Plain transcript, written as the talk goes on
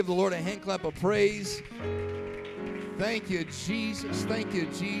Give the Lord a hand clap of praise. Thank you, Jesus. Thank you,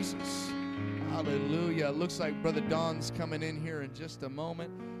 Jesus. Hallelujah. Looks like Brother Don's coming in here in just a moment.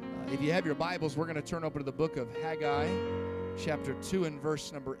 If you have your Bibles, we're going to turn over to the book of Haggai, chapter 2 and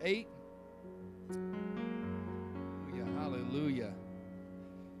verse number 8. Hallelujah. Hallelujah.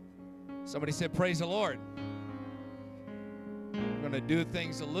 Somebody said, praise the Lord. We're going to do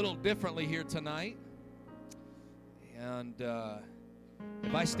things a little differently here tonight. And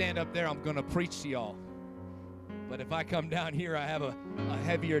if I stand up there, I'm going to preach to y'all. But if I come down here, I have a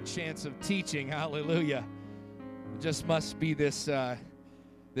heavier chance of teaching. Hallelujah. It just must be this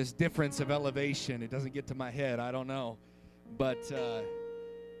difference of elevation. It doesn't get to my head. I don't know. But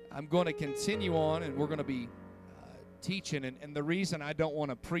I'm going to continue on, and we're going to be teaching. And the reason I don't want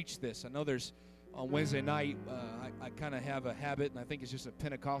to preach this, I know there's on Wednesday night, I kind of have a habit, and I think it's just a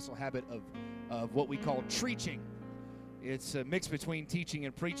Pentecostal habit of what we call treaching. It's a mix between teaching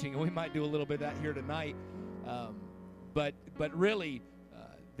and preaching, and we might do a little bit of that here tonight. But really,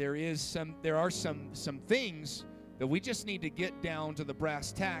 there are some things that we just need to get down to the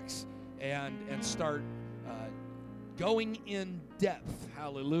brass tacks and start going in depth.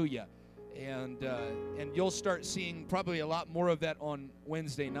 Hallelujah. And you'll start seeing probably a lot more of that on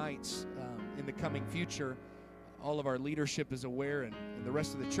Wednesday nights in the coming future. All of our leadership is aware, and the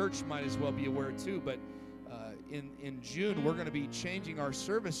rest of the church might as well be aware too. But in June, we're going to be changing our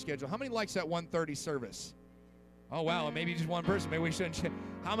service schedule. How many likes that 1:30 service? Oh, wow, maybe just one person. Maybe we shouldn't change.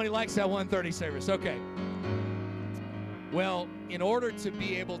 How many likes that 1:30 service? Okay. Well, in order to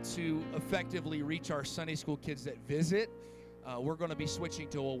be able to effectively reach our Sunday school kids that visit, we're going to be switching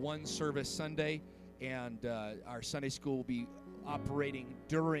to a one-service Sunday, and our Sunday school will be operating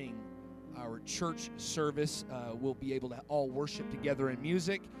during our church service. We'll be able to all worship together in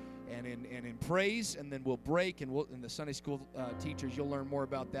music and in praise, and then we'll break, and the Sunday school teachers, you'll learn more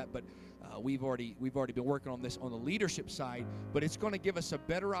about that. But we've already been working on this on the leadership side. But it's going to give us a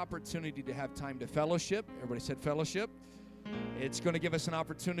better opportunity to have time to fellowship. Everybody said fellowship. It's going to give us an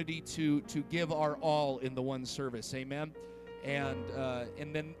opportunity to give our all in the one service. Amen. And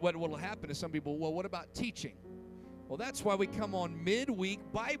then what will happen is some people, well, what about teaching? Well, that's why we come on midweek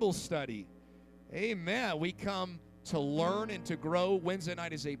Bible study. Amen. We come to learn and to grow. Wednesday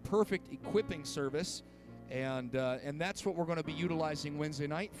night is a perfect equipping service, and that's what we're going to be utilizing Wednesday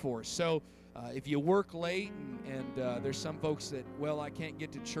night for. So if you work late and there's some folks that, well, I can't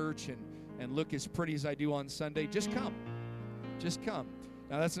get to church and look as pretty as I do on Sunday, just come. Just come.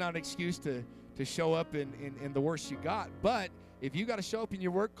 Now, that's not an excuse to show up in the worst you got, but if you got to show up in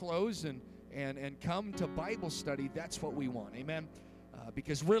your work clothes and come to Bible study, that's what we want. Amen.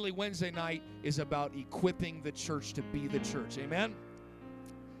 Because really Wednesday night is about equipping the church to be the church. Amen.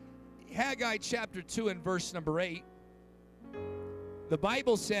 Haggai chapter 2 and verse number 8. The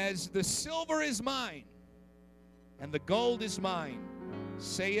Bible says, the silver is mine, and the gold is mine,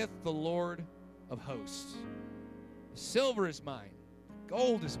 saith the Lord of hosts. The silver is mine, the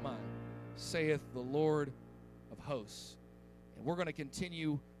gold is mine, saith the Lord of hosts. And we're going to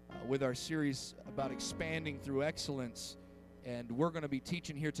continue with our series about expanding through excellence. And we're going to be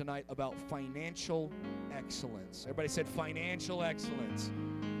teaching here tonight about financial excellence. Everybody said financial excellence.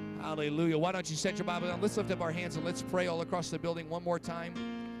 Hallelujah. Why don't you set your Bible down? Let's lift up our hands and let's pray all across the building one more time.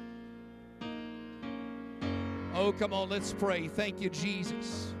 Oh, come on, let's pray. Thank you,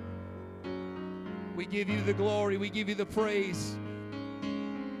 Jesus. We give you the glory. We give you the praise.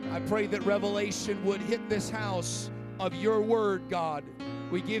 I pray that revelation would hit this house of your word, God.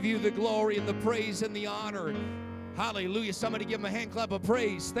 We give you the glory and the praise and the honor. Hallelujah. Somebody give him a hand clap of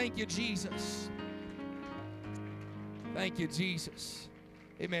praise. Thank you, Jesus. Thank you, Jesus.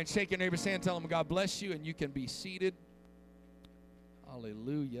 Amen. Shake your neighbor's hand. Tell him God bless you, and you can be seated.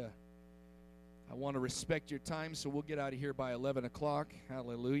 Hallelujah. I want to respect your time, so we'll get out of here by 11 o'clock.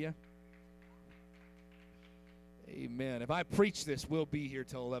 Hallelujah. Amen. If I preach this, we'll be here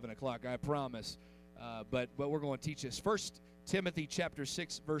till 11 o'clock, I promise. But we're going to teach this. 1 Timothy chapter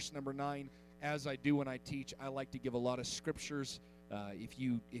 6, verse number 9. As I do when I teach, I like to give a lot of scriptures. If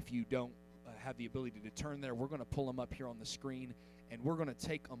you don't have the ability to turn there, we're going to pull them up here on the screen, and we're going to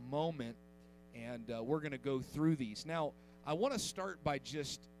take a moment, and we're going to go through these. Now, I want to start by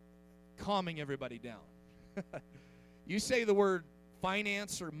just calming everybody down. You say the word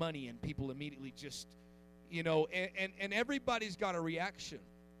finance or money, and people immediately just, and everybody's got a reaction.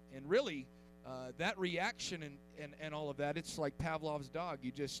 And really, that reaction and all of that, it's like Pavlov's dog.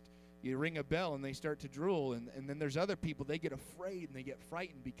 You ring a bell and they start to drool, and then there's other people, they get afraid and they get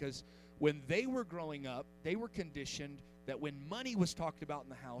frightened because when they were growing up, they were conditioned that when money was talked about in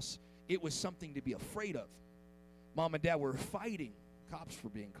the house, it was something to be afraid of. Mom and Dad were fighting cops were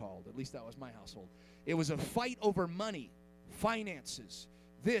being called. At least that was my household. It was a fight over money, finances,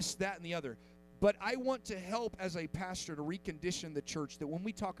 this, that, and the other. But I want to help as a pastor to recondition the church that when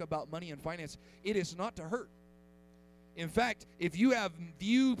we talk about money and finance, it is not to hurt. In fact, if you have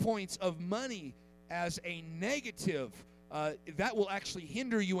viewpoints of money as a negative, that will actually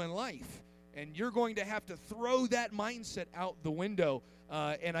hinder you in life. And you're going to have to throw that mindset out the window.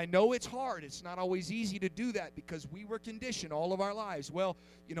 And I know it's hard. It's not always easy to do that because we were conditioned all of our lives. Well,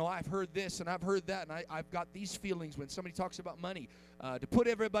 you know, I've heard this and I've heard that, and I've got these feelings when somebody talks about money. To put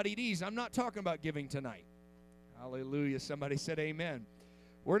everybody at ease, I'm not talking about giving tonight. Hallelujah. Somebody said amen.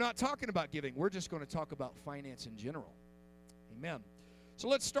 We're not talking about giving. We're just going to talk about finance in general. Amen. So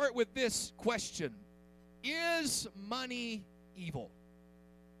let's start with this question. Is money evil?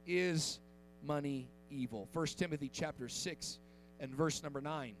 Is money evil? 1 Timothy chapter 6 and verse number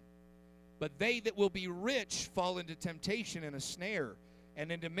 9. But they that will be rich fall into temptation and a snare,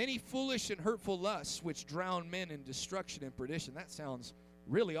 and into many foolish and hurtful lusts, which drown men in destruction and perdition. That sounds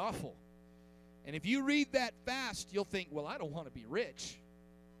really awful. And if you read that fast, you'll think, well, I don't want to be rich,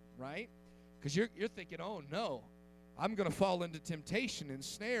 right? Because you're thinking, oh, no, I'm going to fall into temptation and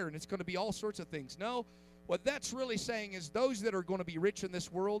snare, and it's going to be all sorts of things. No, what that's really saying is those that are going to be rich in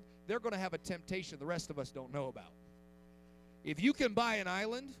this world, they're going to have a temptation the rest of us don't know about. If you can buy an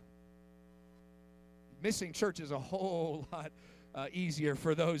island, missing church is a whole lot easier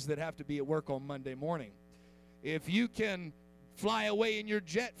for those that have to be at work on Monday morning. If you can fly away in your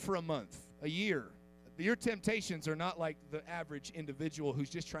jet for a month, a year, your temptations are not like the average individual who's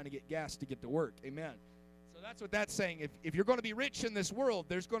just trying to get gas to get to work. Amen. So that's what that's saying. If you're going to be rich in this world,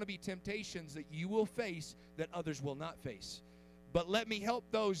 there's going to be temptations that you will face that others will not face. But let me help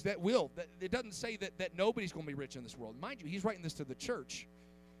those that will. It doesn't say that nobody's going to be rich in this world. Mind you, he's writing this to the church.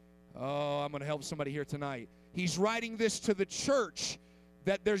 Oh, I'm going to help somebody here tonight. He's writing this to the church,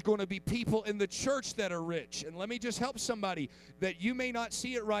 that there's going to be people in the church that are rich. And let me just help somebody that you may not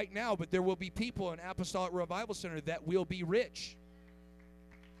see it right now, but there will be people in Apostolic Revival Center that will be rich.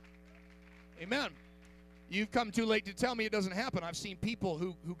 Amen. You've come too late to tell me it doesn't happen. I've seen people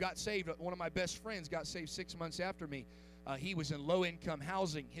who got saved. One of my best friends got saved 6 months after me. He was in low-income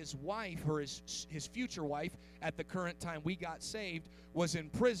housing. His wife, or his future wife, at the current time we got saved, was in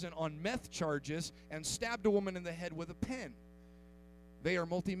prison on meth charges and stabbed a woman in the head with a pen. They are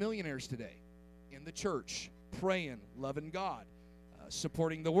multimillionaires today in the church, praying, loving God,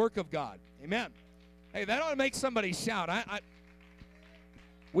 supporting the work of God. Amen. Hey, that ought to make somebody shout.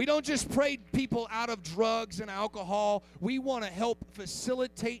 We don't just pray people out of drugs and alcohol. We want to help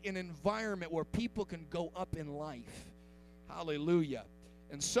facilitate an environment where people can go up in life. Hallelujah.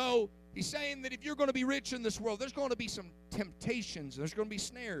 And so he's saying that if you're going to be rich in this world, there's going to be some temptations. There's going to be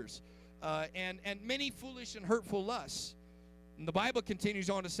snares and many foolish and hurtful lusts. And the Bible continues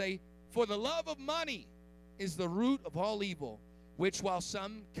on to say, for the love of money is the root of all evil, which while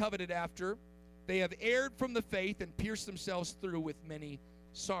some coveted after, they have erred from the faith and pierced themselves through with many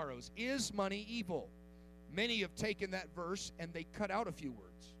sorrows. Is money evil? Many have taken that verse and they cut out a few words.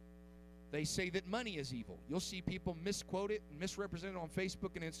 They say that money is evil. You'll see people misquote it and misrepresent it on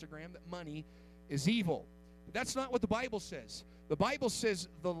Facebook and Instagram, that money is evil. But that's not what the Bible says. The Bible says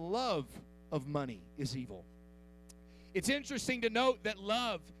the love of money is evil. It's interesting to note that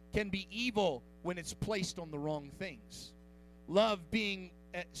love can be evil when it's placed on the wrong things. Love being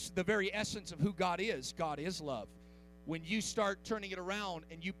the very essence of who God is. God is love. When you start turning it around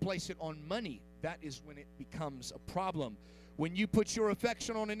and you place it on money, that is when it becomes a problem. When you put your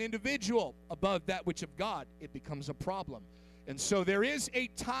affection on an individual above that which of God, it becomes a problem. And so there is a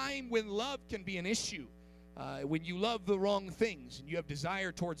time when love can be an issue, when you love the wrong things and you have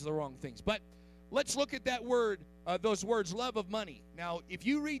desire towards the wrong things. But let's look at that word, those words, love of money. Now, if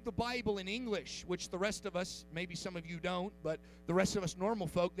you read the Bible in English, which the rest of us, maybe some of you don't, but the rest of us normal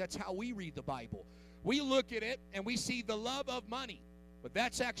folk, that's how we read the Bible. We look at it and we see the love of money. But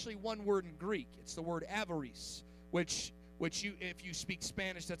that's actually one word in Greek. It's the word avarice, which you, if you speak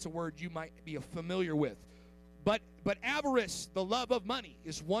Spanish, that's a word you might be familiar with. But avarice, the love of money,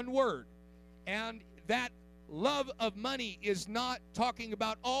 is one word. And that love of money is not talking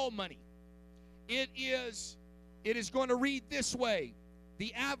about all money. It is going to read this way: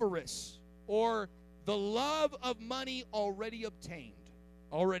 the avarice, or the love of money already obtained,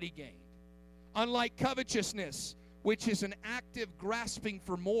 already gained. Unlike covetousness, which is an active grasping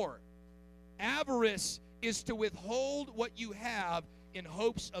for more, avarice is to withhold what you have in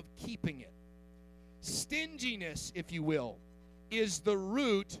hopes of keeping it. Stinginess, if you will, is the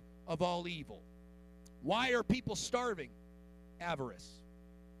root of all evil. Why are people starving? Avarice.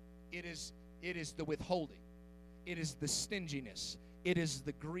 It is the withholding. It is the stinginess. It is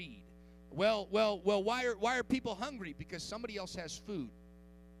the greed. Well, why are people hungry? Because somebody else has food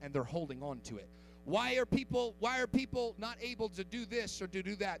and they're holding on to it. Why are people not able to do this or to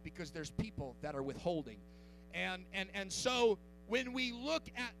do that? Because there's people that are withholding. And so when we look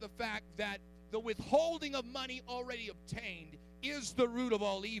at the fact that the withholding of money already obtained is the root of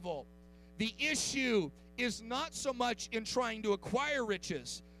all evil, the issue is not so much in trying to acquire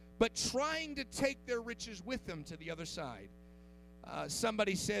riches, but trying to take their riches with them to the other side.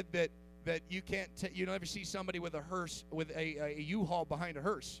 Somebody said that you can't you don't ever see somebody with a hearse, with a U-Haul behind a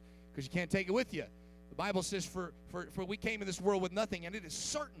hearse, because you can't take it with you. The Bible says, for we came in this world with nothing, and it is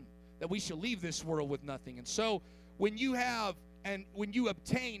certain that we shall leave this world with nothing. And so when you have, and when you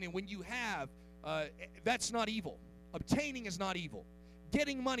obtain, and when you have, that's not evil. Obtaining is not evil.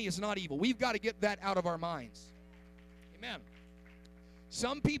 Getting money is not evil. We've got to get that out of our minds. Amen.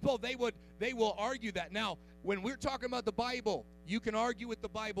 Some people, they will argue that. Now, when we're talking about the Bible, you can argue with the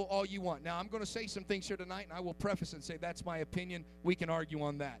Bible all you want. Now, I'm going to say some things here tonight, and I will preface and say that's my opinion. We can argue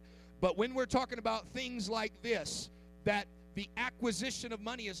on that. But when we're talking about things like this, that the acquisition of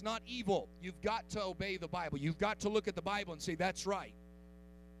money is not evil, you've got to obey the Bible. You've got to look at the Bible and say that's right.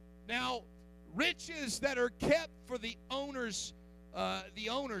 Now, riches that are kept for the owners,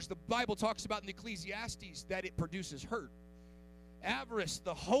 the Bible talks about in Ecclesiastes that it produces hurt. Avarice,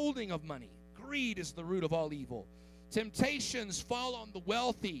 the holding of money. Greed is the root of all evil. Temptations fall on the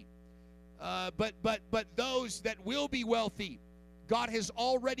wealthy, but those that will be wealthy, God has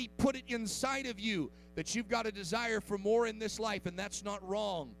already put it inside of you that you've got a desire for more in this life, and that's not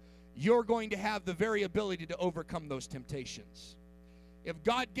wrong. You're going to have the very ability to overcome those temptations. If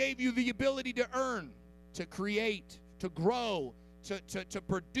God gave you the ability to earn, to create, to grow, to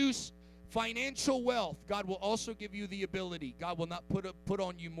produce financial wealth, God will also give you the ability. God will not put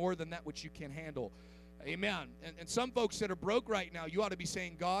on you more than that which you can handle. Amen. And some folks that are broke right now, you ought to be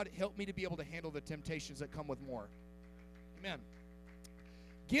saying, God, help me to be able to handle the temptations that come with more. Amen.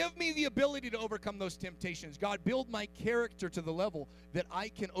 Give me the ability to overcome those temptations. God, build my character to the level that I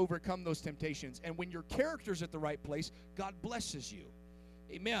can overcome those temptations. And when your character's at the right place, God blesses you.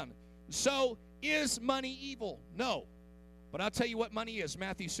 Amen. So, is money evil? No. But I'll tell you what money is.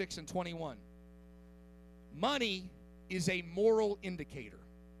 Matthew 6:21. Money is a moral indicator.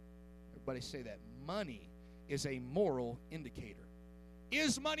 Everybody say that. Money is a moral indicator.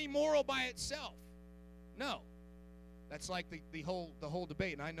 Is money moral by itself? No. That's like the whole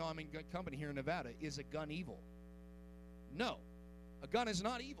debate. And I know I'm in good company here in Nevada. Is a gun evil? No. A gun is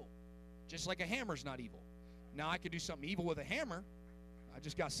not evil. Just like a hammer's not evil. Now, I could do something evil with a hammer. I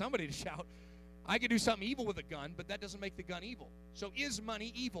just got somebody to shout. I could do something evil with a gun, but that doesn't make the gun evil. So is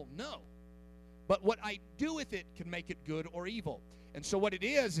money evil? No. But what I do with it can make it good or evil. And so what it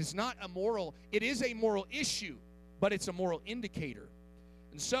is not a moral, it is a moral issue, but it's a moral indicator.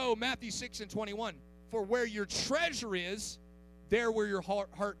 And so Matthew 6:21, for where your treasure is, there will your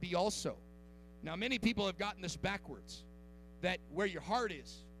heart be also. Now, many people have gotten this backwards, that where your heart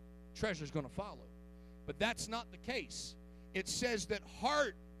is, treasure is going to follow. But that's not the case. It says that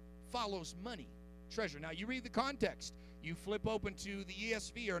heart follows money, treasure. Now, you read the context. You flip open to the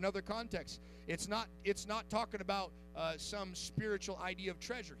ESV or another context. It's not talking about some spiritual idea of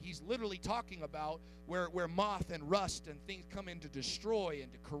treasure. He's literally talking about where moth and rust and things come in to destroy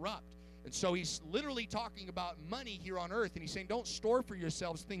and to corrupt. And so he's literally talking about money here on earth. And he's saying, don't store for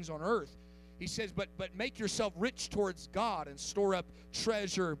yourselves things on earth. He says, but make yourself rich towards God and store up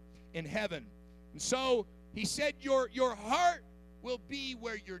treasure in heaven. And so he said, your heart will be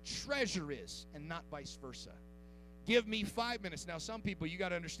where your treasure is and not vice versa. Give me 5 minutes. Now, some people, you got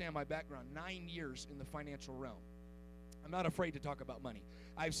to understand my background. 9 years in the financial realm. I'm not afraid to talk about money.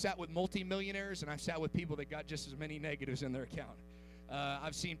 I've sat with multimillionaires, and I've sat with people that got just as many negatives in their account.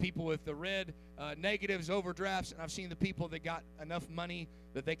 I've seen people with the red negatives, overdrafts, and I've seen the people that got enough money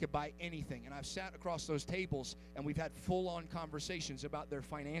that they could buy anything. And I've sat across those tables, and we've had full-on conversations about their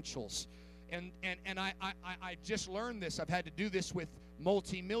financials. And I just learned this. I've had to do this with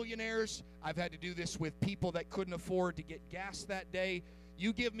multimillionaires. I've had to do this with people that couldn't afford to get gas that day.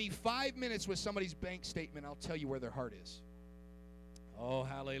 You give me 5 minutes with somebody's bank statement, I'll tell you where their heart is. Oh,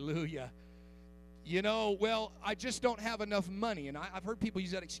 hallelujah. You know, well, I just don't have enough money. And I've heard people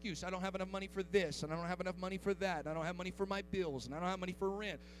use that excuse. I don't have enough money for this, and I don't have enough money for that, and I don't have money for my bills, and I don't have money for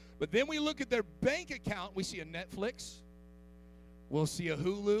rent. But then we look at their bank account, we see a Netflix, we'll see a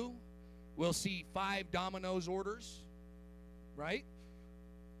Hulu, we'll see 5 Domino's orders, right?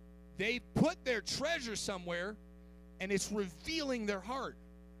 They've put their treasure somewhere, and it's revealing their heart.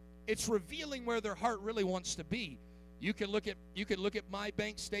 It's revealing where their heart really wants to be. You could look at my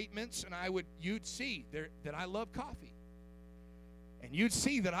bank statements, and you'd see that I love coffee. And you'd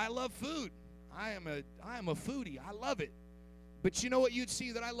see that I love food. I am a foodie. I love it. But you know what you'd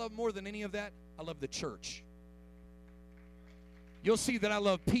see that I love more than any of that? I love the church. You'll see that I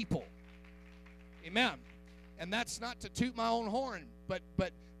love people. Amen. And that's not to toot my own horn, but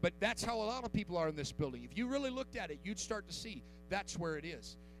that's how a lot of people are in this building. If you really looked at it, you'd start to see that's where it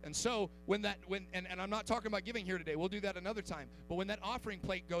is. And so and I'm not talking about giving here today. We'll do that another time. But when that offering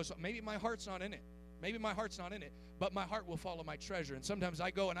plate goes, maybe my heart's not in it. Maybe my heart's not in it, but my heart will follow my treasure. And sometimes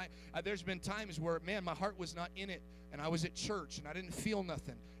I go and there's been times where, man, my heart was not in it, and I was at church, and I didn't feel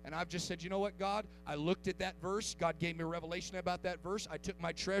nothing. And I've just said, you know what, God? I looked at that verse. God gave me a revelation about that verse. I took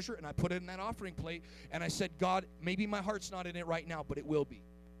my treasure, and I put it in that offering plate, and I said, God, maybe my heart's not in it right now, but it will be.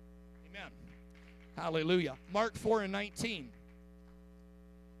 Amen. Hallelujah. Mark 4:19.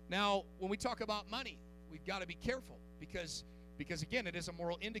 Now, when we talk about money, we've got to be careful because again, it is a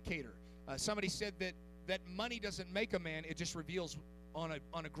moral indicator. Somebody said that money doesn't make a man; it just reveals on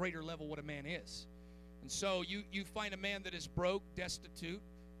a greater level what a man is. And so you find a man that is broke, destitute,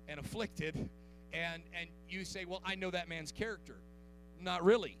 and afflicted, and you say, well, I know that man's character. Not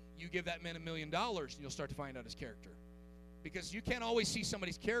really. You give that man $1 million, and you'll start to find out his character, because you can't always see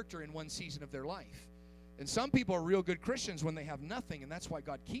somebody's character in one season of their life. And some people are real good Christians when they have nothing, and that's why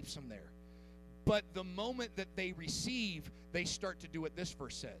God keeps them there. But the moment that they receive, they start to do what this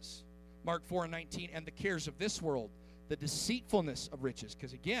verse says. Mark 4:19, and the cares of this world, the deceitfulness of riches.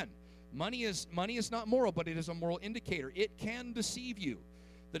 Because again, money is not moral, but it is a moral indicator. It can deceive you.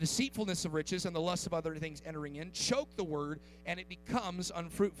 The deceitfulness of riches and the lust of other things entering in choke the word, and it becomes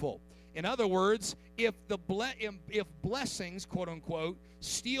unfruitful. In other words, if blessings, quote unquote,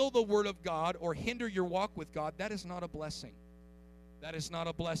 steal the word of God or hinder your walk with God, that is not a blessing. That is not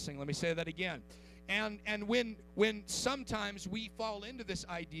a blessing. Let me say that again. And when sometimes we fall into this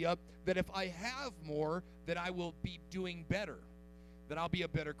idea that if I have more, that I will be doing better, that I'll be a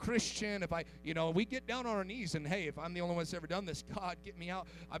better Christian. If we get down on our knees and, hey, if I'm the only one that's ever done this, God, get me out.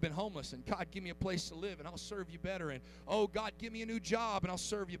 I've been homeless, and God, give me a place to live, and I'll serve you better. And, oh, God, give me a new job, and I'll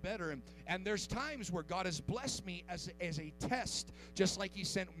serve you better. And there's times where God has blessed me as a test, just like he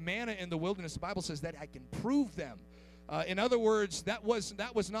sent manna in the wilderness. The Bible says that I can prove them. In other words, that was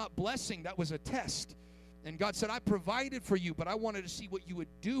not blessing. That was a test. And God said, I provided for you, but I wanted to see what you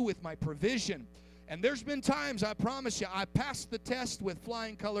would do with my provision. And there's been times, I promise you, I passed the test with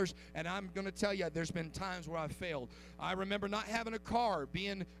flying colors, and I'm going to tell you, there's been times where I failed. I remember not having a car,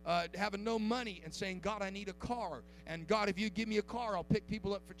 having no money, and saying, God, I need a car. And God, if you give me a car, I'll pick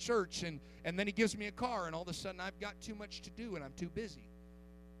people up for church. And then he gives me a car, and all of a sudden I've got too much to do, and I'm too busy.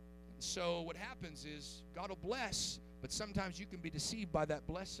 And so what happens is God will bless, but sometimes you can be deceived by that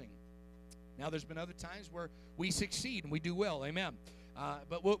blessing. Now, there's been other times where we succeed and we do well. Amen.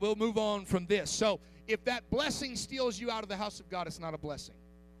 But we'll move on from this. So if that blessing steals you out of the house of God, it's not a blessing.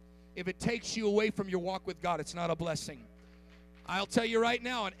 If it takes you away from your walk with God, it's not a blessing. I'll tell you right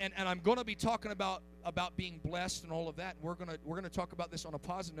now, and I'm going to be talking about being blessed and all of that. We're going to talk about this on a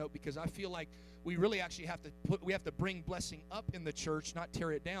positive note, because I feel like we really actually have to bring blessing up in the church, not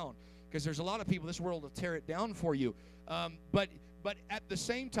tear it down. Because there's a lot of people, this world will tear it down for you. But at the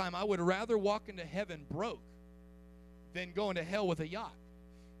same time, I would rather walk into heaven broke than go into hell with a yacht.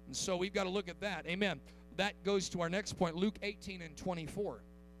 And so we've got to look at that. Amen. That goes to our next point, Luke 18:24.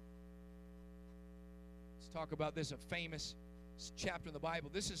 Let's talk about this, a famous chapter in the Bible.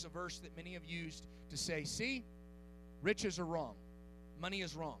 This is a verse that many have used to say, see, riches are wrong. Money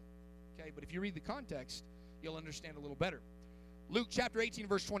is wrong. Okay, but if you read the context, you'll understand a little better. Luke chapter 18,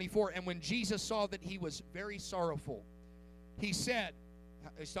 verse 24, and when Jesus saw that he was very sorrowful, he said,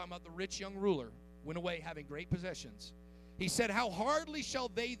 he's talking about the rich young ruler, went away having great possessions. He said, how hardly shall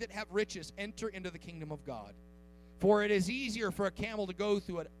they that have riches enter into the kingdom of God? For it is easier for a camel to go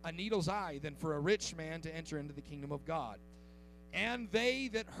through a needle's eye than for a rich man to enter into the kingdom of God. And they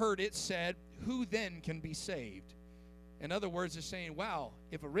that heard it said, who then can be saved? In other words, they're saying, wow,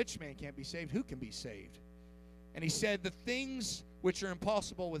 if a rich man can't be saved, who can be saved? And he said, the things which are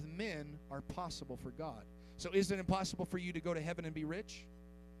impossible with men are possible for God. So is it impossible for you to go to heaven and be rich?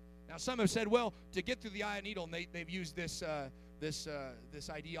 Now, some have said, well, to get through the eye of a needle, and they've used this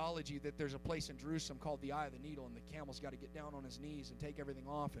ideology that there's a place in Jerusalem called the eye of the needle, and the camel's got to get down on his knees and take everything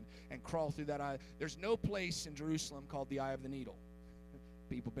off and crawl through that eye. There's no place in Jerusalem called the eye of the needle.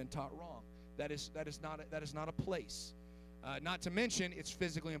 People have been taught wrong. That is not a place. Not to mention, it's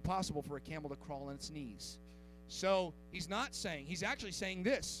physically impossible for a camel to crawl on its knees. So he's actually saying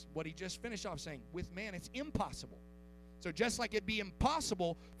this, what he just finished off saying, with man it's impossible. So just like it'd be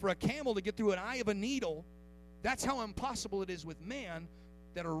impossible for a camel to get through an eye of a needle, that's how impossible it is with man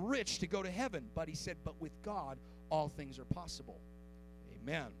that are rich to go to heaven. But he said, but with God all things are possible.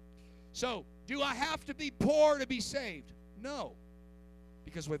 Amen. So, do I have to be poor to be saved? No.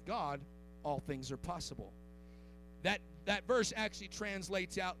 Because with God, all things are possible. That verse actually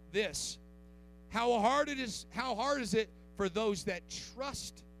translates out this. How hard is it for those that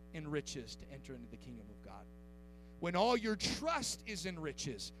trust in riches to enter into the kingdom of God? When all your trust is in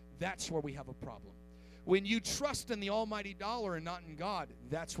riches, that's where we have a problem. When you trust in the almighty dollar and not in God,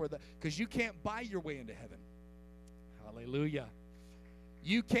 that's where because you can't buy your way into heaven. Hallelujah.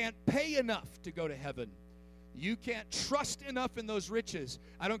 You can't pay enough to go to heaven. You can't trust enough in those riches.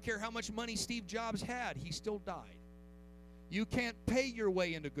 I don't care how much money Steve Jobs had, he still died. You can't pay your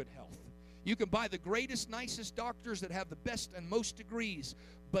way into good health. You can buy the greatest, nicest doctors that have the best and most degrees,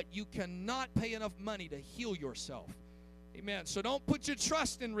 but you cannot pay enough money to heal yourself. Amen. So don't put your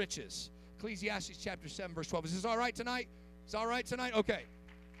trust in riches. Ecclesiastes chapter 7, verse 12. Is this all right tonight? Is all right tonight? Okay.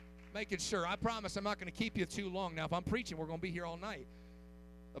 Making sure. I promise I'm not going to keep you too long. Now, if I'm preaching, we're going to be here all night.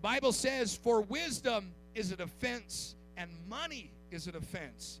 The Bible says, for wisdom is a defense, and money is a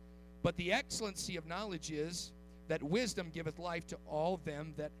defense. But the excellency of knowledge is that wisdom giveth life to all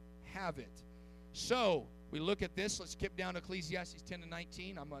them that have it. So, we look at this. Let's skip down to Ecclesiastes 10 and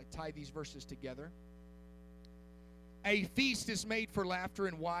 19. I'm going to tie these verses together. A feast is made for laughter,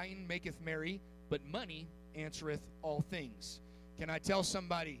 and wine maketh merry, but money answereth all things. Can I tell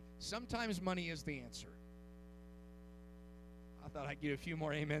somebody, sometimes money is the answer. I thought I'd get a few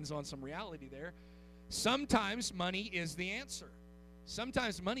more amens on some reality there. Sometimes money is the answer.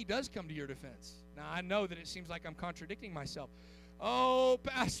 Sometimes money does come to your defense. Now, I know that it seems like I'm contradicting myself. Oh,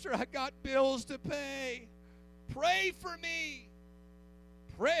 Pastor, I got bills to pay. Pray for me.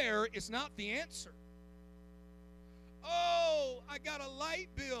 Prayer is not the answer. Oh, I got a light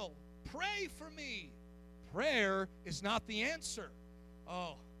bill. Pray for me. Prayer is not the answer.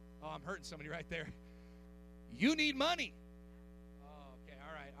 Oh, I'm hurting somebody right there. You need money. Oh, okay,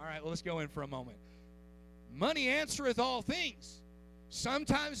 all right. Well, let's go in for a moment. Money answereth all things.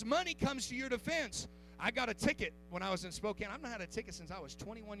 Sometimes money comes to your defense. I got a ticket when I was in Spokane. I've not had a ticket since I was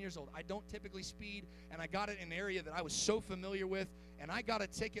 21 years old. I don't typically speed, and I got it in an area that I was so familiar with, and I got a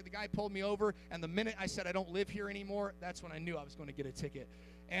ticket. The guy pulled me over, and the minute I said I don't live here anymore, that's when I knew I was going to get a ticket.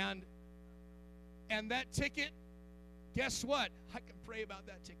 And that ticket, guess what? I can pray about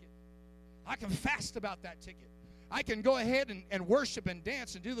that ticket. I can fast about that ticket. I can go ahead and worship and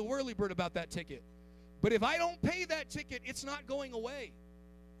dance and do the whirly bird about that ticket. But if I don't pay that ticket, it's not going away.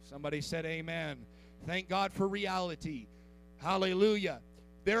 Somebody said amen. Thank God for reality. Hallelujah.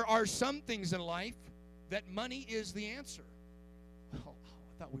 There are some things in life that money is the answer. Oh,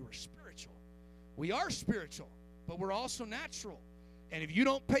 I thought we were spiritual. We are spiritual, but we're also natural. And if you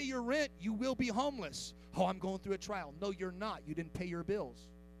don't pay your rent, you will be homeless. Oh, I'm going through a trial. No, you're not. You didn't pay your bills.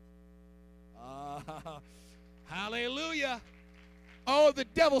 Hallelujah. Oh, the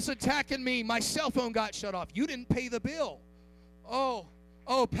devil's attacking me. My cell phone got shut off. You didn't pay the bill.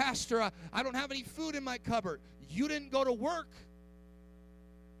 Oh, Pastor, I don't have any food in my cupboard. You didn't go to work.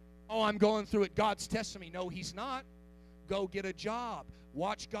 Oh, I'm going through it. God's testing me. No, he's not. Go get a job.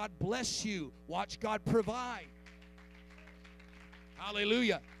 Watch God bless you. Watch God provide.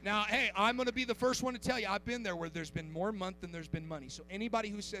 Hallelujah. Now, hey, I'm going to be the first one to tell you, I've been there where there's been more month than there's been money. So anybody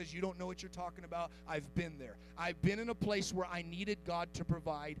who says you don't know what you're talking about, I've been there. I've been in a place where I needed God to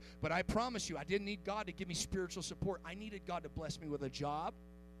provide, but I promise you, I didn't need God to give me spiritual support. I needed God to bless me with a job.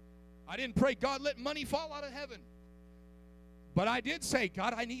 I didn't pray, God, let money fall out of heaven. But I did say,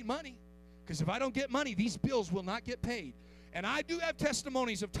 God, I need money, because if I don't get money, these bills will not get paid. And I do have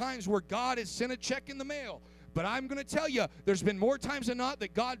testimonies of times where God has sent a check in the mail. But I'm going to tell you, there's been more times than not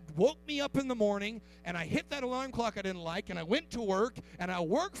that God woke me up in the morning and I hit that alarm clock I didn't like and I went to work and I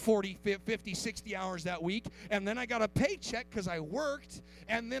worked 40, 50, 60 hours that week and then I got a paycheck because I worked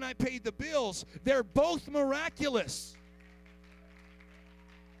and then I paid the bills. They're both miraculous.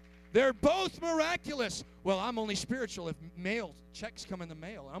 They're both miraculous. Well, I'm only spiritual if mail checks come in the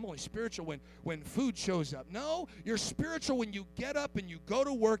mail. I'm only spiritual when food shows up. No, you're spiritual when you get up and you go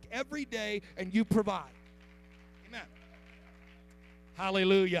to work every day and you provide. Amen.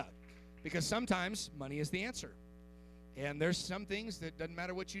 Hallelujah. Because sometimes money is the answer. And there's some things that doesn't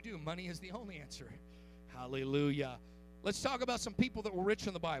matter what you do. Money is the only answer. Hallelujah. Let's talk about some people that were rich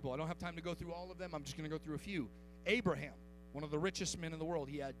in the Bible. I don't have time to go through all of them. I'm just going to go through a few. Abraham, one of the richest men in the world.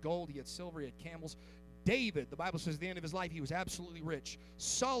 He had gold, he had silver, he had camels. David, the Bible says at the end of his life, he was absolutely rich.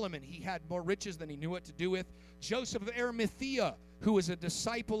 Solomon, he had more riches than he knew what to do with. Joseph of Arimathea, who was a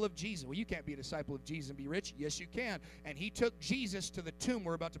disciple of Jesus. Well, you can't be a disciple of Jesus and be rich. Yes, you can. And he took Jesus to the tomb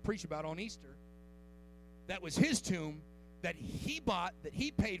we're about to preach about on Easter. That was his tomb, that he bought, that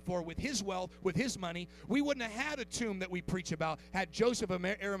he paid for with his wealth, with his money, we wouldn't have had a tomb that we preach about had Joseph of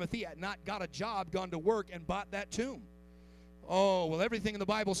Arimathea not got a job, gone to work, and bought that tomb. Oh, well, everything in the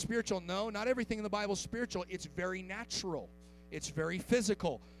Bible is spiritual. No, not everything in the Bible is spiritual. It's very natural. It's very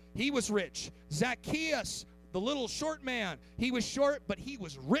physical. He was rich. Zacchaeus, the little short man, he was short, but he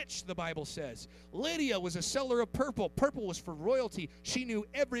was rich, the Bible says. Lydia was a seller of purple. Purple was for royalty. She knew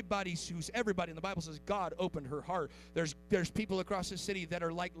everybody who's everybody. And the Bible says God opened her heart. There's people across the city that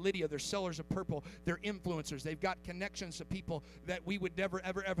are like Lydia. They're sellers of purple. They're influencers. They've got connections to people that we would never,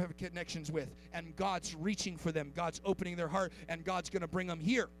 ever, ever have connections with. And God's reaching for them. God's opening their heart, and God's going to bring them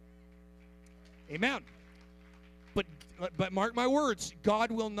here. Amen. But mark my words,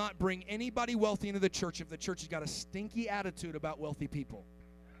 God will not bring anybody wealthy into the church if the church has got a stinky attitude about wealthy people.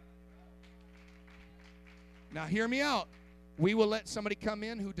 Now hear me out. We will let somebody come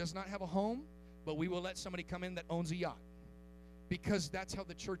in who does not have a home, but we will let somebody come in that owns a yacht. Because that's how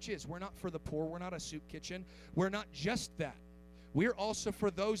the church is. We're not for the poor. We're not a soup kitchen. We're not just that. We're also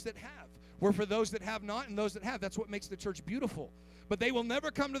for those that have. We're for those that have not and those that have. That's what makes the church beautiful. But they will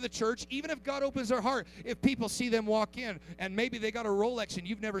never come to the church, even if God opens their heart, if people see them walk in, and maybe they got a Rolex, and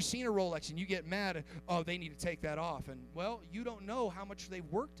you've never seen a Rolex, and you get mad, and, oh, they need to take that off. And, well, you don't know how much they've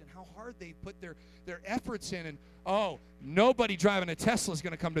worked and how hard they've put their efforts in. And, oh, nobody driving a Tesla is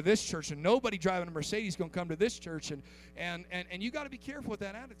going to come to this church, and nobody driving a Mercedes is going to come to this church. And you got to be careful with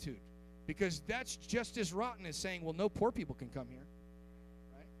that attitude, because that's just as rotten as saying, well, no poor people can come here.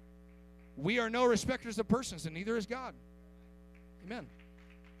 Right? We are no respecters of persons, and neither is God. Amen.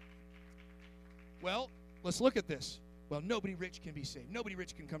 Well, let's look at this. Well, nobody rich can be saved. Nobody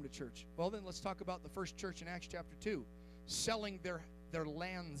rich can come to church. Well, then let's talk about the first church in Acts chapter 2. Selling their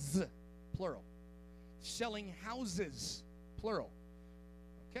lands, plural. Selling houses, plural.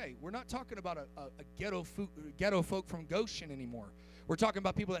 Okay, we're not talking about a ghetto folk from Goshen anymore. We're talking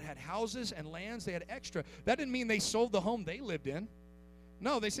about people that had houses and lands. They had extra. That didn't mean they sold the home they lived in.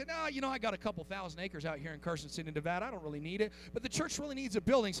 No, they said, I got a couple thousand acres out here in Carson City, Nevada. I don't really need it. But the church really needs a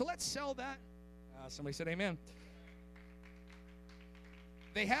building, so let's sell that. Somebody said amen.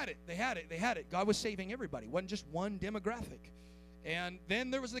 They had it. God was saving everybody. It wasn't just one demographic. And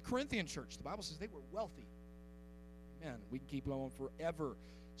then there was the Corinthian church. The Bible says they were wealthy. Man, we can keep going forever.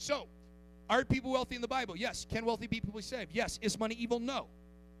 So, are people wealthy in the Bible? Yes. Can wealthy people be saved? Yes. Is money evil? No.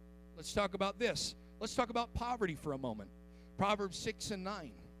 Let's talk about this. Let's talk about poverty for a moment. Proverbs 6 and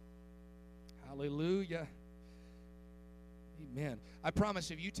 9. Hallelujah. Amen. I promise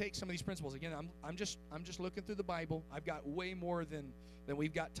if you take some of these principles, again, I'm just looking through the Bible. I've got way more than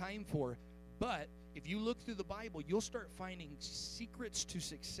we've got time for. But if you look through the Bible, you'll start finding secrets to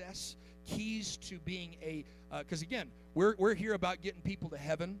success, keys to being because again, we're here about getting people to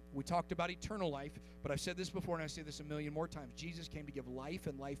heaven. We talked about eternal life, but I've said this before and I say this a million more times. Jesus came to give life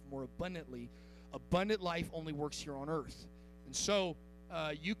and life more abundantly. Abundant life only works here on earth. And so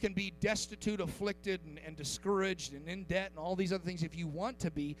you can be destitute, afflicted, and discouraged, and in debt, and all these other things if you want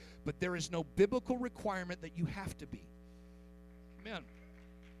to be, but there is no biblical requirement that you have to be. Amen.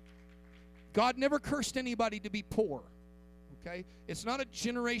 God never cursed anybody to be poor. Okay? It's not a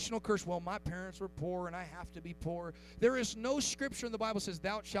generational curse. Well, my parents were poor, and I have to be poor. There is no scripture in the Bible that says,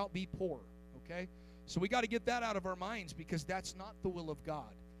 thou shalt be poor. Okay? So we got to get that out of our minds because that's not the will of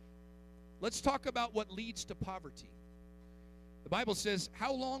God. Let's talk about what leads to poverty. The Bible says,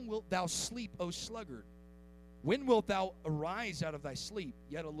 how long wilt thou sleep, O sluggard? When wilt thou arise out of thy sleep?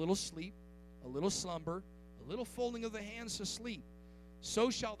 Yet a little sleep, a little slumber, a little folding of the hands to sleep. So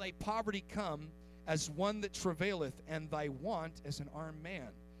shall thy poverty come as one that travaileth, and thy want as an armed man.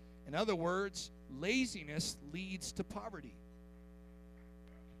 In other words, laziness leads to poverty.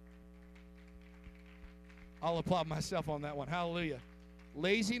 I'll applaud myself on that one. Hallelujah.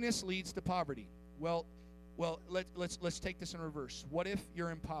 Laziness leads to poverty. Well, let's take this in reverse. What if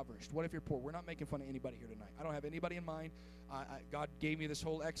you're impoverished? What if you're poor? We're not making fun of anybody here tonight. I don't have anybody in mind. God gave me this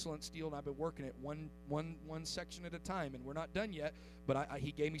whole excellence deal, and I've been working it one section at a time, and we're not done yet. But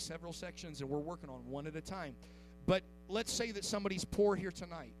He gave me several sections, and we're working on one at a time. But let's say that somebody's poor here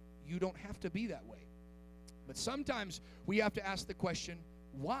tonight. You don't have to be that way. But sometimes we have to ask the question,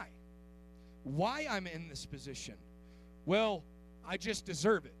 why? Why I'm in this position? Well, I just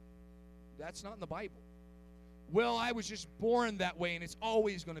deserve it. That's not in the Bible. Well, I was just born that way, and it's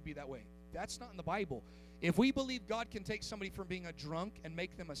always going to be that way. That's not in the Bible. If we believe God can take somebody from being a drunk and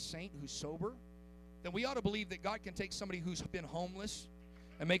make them a saint who's sober, then we ought to believe that God can take somebody who's been homeless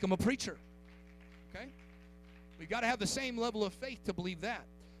and make them a preacher. Okay? We've got to have the same level of faith to believe that.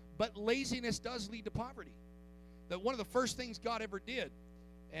 But laziness does lead to poverty. That one of the first things God ever did,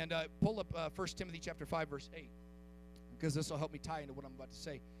 and pull up 1 Timothy chapter 5, verse 8. because this will help me tie into what I'm about to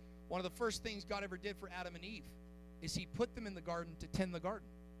say. One of the first things God ever did for Adam and Eve is he put them in the garden to tend the garden.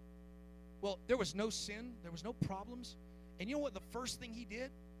 Well, there was no sin. There was no problems. And you know what the first thing he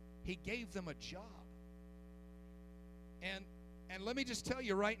did? He gave them a job. And let me just tell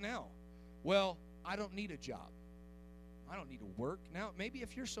you right now, well, I don't need a job. I don't need to work. Now, maybe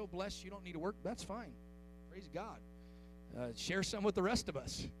if you're so blessed you don't need to work, that's fine. Praise God. Share some with the rest of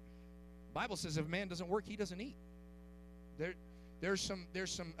us. The Bible says if a man doesn't work, he doesn't eat. There's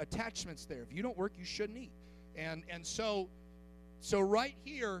some attachments there. If you don't work, you shouldn't eat. And so right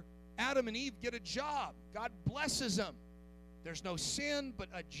here, Adam and Eve get a job. God blesses them. There's no sin, but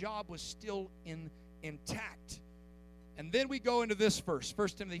a job was still intact. And then we go into this verse, 1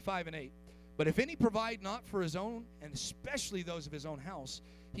 Timothy 5:8. But if any provide not for his own, and especially those of his own house,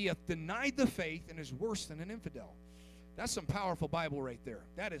 he hath denied the faith and is worse than an infidel. That's some powerful Bible right there.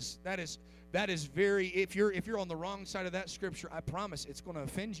 That is very. If you're on the wrong side of that scripture, I promise it's going to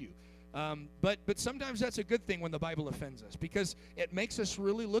offend you. But sometimes that's a good thing when the Bible offends us, because it makes us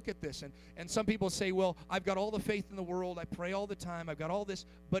really look at this. And some people say, well, I've got all the faith in the world. I pray all the time. I've got all this.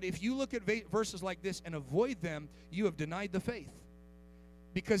 But if you look at verses like this and avoid them, you have denied the faith.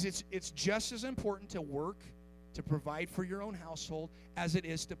 Because it's just as important to work, to provide for your own household, as it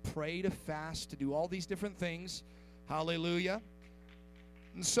is to pray, to fast, to do all these different things. Hallelujah.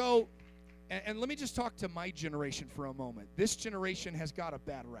 And so, and let me just talk to my generation for a moment. This generation has got a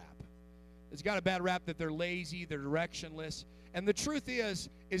bad rap. It's got a bad rap that they're lazy, they're directionless. And the truth is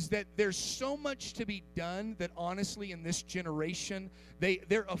that there's so much to be done that honestly in this generation,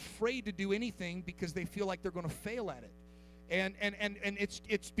 they're afraid to do anything because they feel like they're going to fail at it. And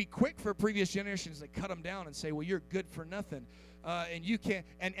it's be quick for previous generations to cut them down and say, well, you're good for nothing. And you can't,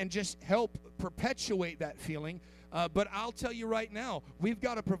 and just help perpetuate that feeling. But I'll tell you right now, we've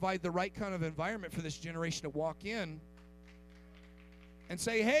got to provide the right kind of environment for this generation to walk in and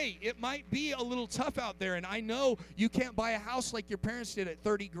say, hey, it might be a little tough out there, and I know you can't buy a house like your parents did at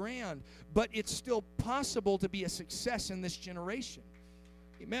 $30,000, but it's still possible to be a success in this generation.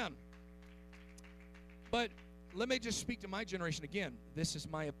 Amen. But let me just speak to my generation again. This is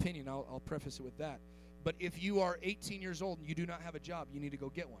my opinion. I'll preface it with that. But if you are 18 years old and you do not have a job, you need to go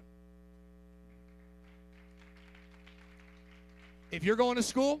get one. If you're going to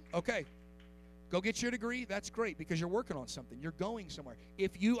school, okay, go get your degree. That's great because you're working on something. You're going somewhere.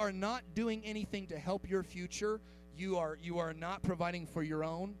 If you are not doing anything to help your future, you are not providing for your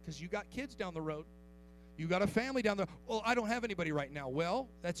own, because you got kids down the road. You got a family down there. Well, I don't have anybody right now. Well,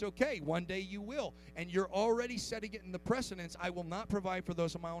 that's okay. One day you will. And you're already setting it in the precedence. I will not provide for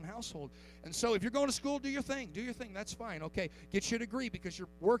those in my own household. And so if you're going to school, do your thing. Do your thing. That's fine. Okay. Get your degree because you're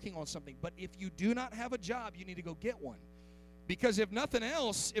working on something. But if you do not have a job, you need to go get one. Because if nothing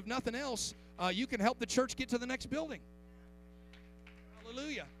else, you can help the church get to the next building.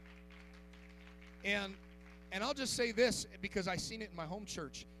 Hallelujah. And I'll just say this because I've seen it in my home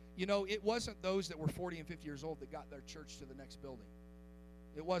church. You know, it wasn't those that were 40 and 50 years old that got their church to the next building.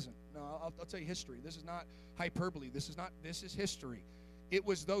 It wasn't. No, I'll tell you history. This is not hyperbole. This is history. It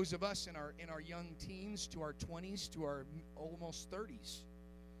was those of us in our young teens to our 20s to our almost 30s,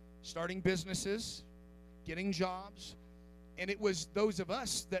 starting businesses, getting jobs. And it was those of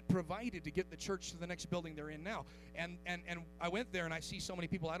us that provided to get the church to the next building they're in now. And I went there and I see so many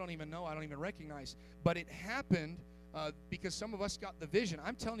people I don't even know, I don't even recognize. But it happened because some of us got the vision.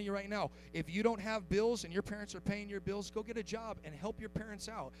 I'm telling you right now, if you don't have bills and your parents are paying your bills, go get a job and help your parents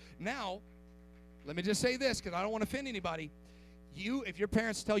out. Now, let me just say this because I don't want to offend anybody. If your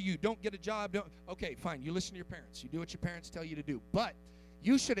parents tell you don't get a job, okay, fine. You listen to your parents. You do what your parents tell you to do. But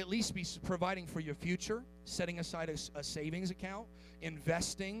you should at least be providing for your future, setting aside a savings account,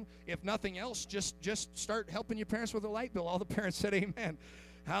 investing. If nothing else, just start helping your parents with a light bill. All the parents said amen.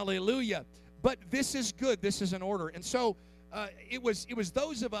 Hallelujah. But this is good. This is in order. And so it was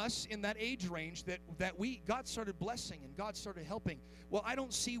those of us in that age range that God started blessing and God started helping. Well, I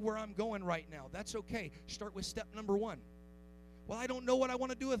don't see where I'm going right now. That's okay. Start with step number 1. Well, I don't know what I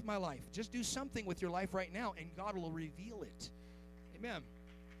want to do with my life. Just do something with your life right now, and God will reveal it. Amen.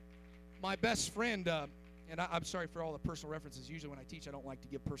 My best friend, and I'm sorry for all the personal references. Usually when I teach, I don't like to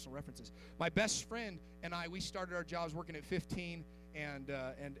give personal references. My best friend and I, we started our jobs working at 15, and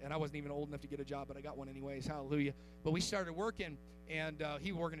I wasn't even old enough to get a job, but I got one anyways. Hallelujah. But we started working, and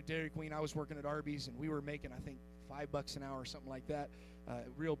he was working at Dairy Queen. I was working at Arby's, and we were making, I think, $5 an hour or something like that.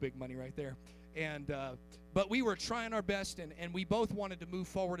 Real big money right there. And but we were trying our best, and we both wanted to move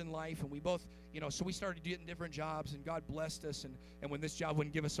forward in life, and we both, so we started getting different jobs, and God blessed us. And when this job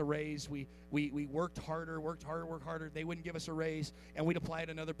wouldn't give us a raise, we worked harder. They wouldn't give us a raise, and we'd apply at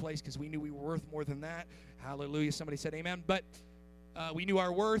another place because we knew we were worth more than that. Hallelujah. Somebody said amen. But we knew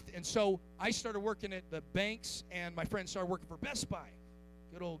our worth, and so I started working at the banks, and my friend started working for Best Buy.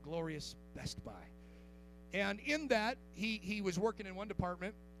 Good old glorious Best Buy. And in that, he was working in one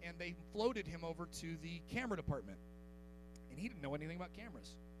department, and they floated him over to the camera department. And he didn't know anything about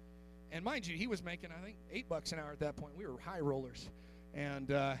cameras. And mind you, he was making, I think, $8 an hour at that point. We were high rollers.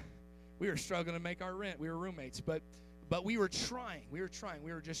 And we were struggling to make our rent. We were roommates. But we were trying. We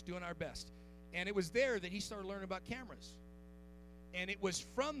were just doing our best. And it was there that he started learning about cameras. And it was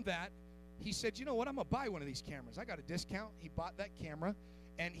from that, he said, you know what, I'm going to buy one of these cameras. I got a discount. He bought that camera.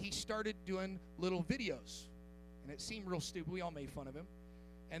 And he started doing little videos. And it seemed real stupid. We all made fun of him.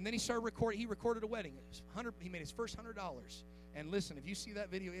 And then he started recording. He recorded a wedding. It was he made his first $100. And listen, if you see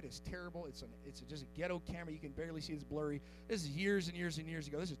that video, it is terrible. It's just a ghetto camera. You can barely see. It's blurry. This is years and years and years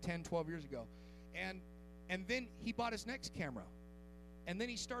ago. This is 10, 12 years ago. And then he bought his next camera. And then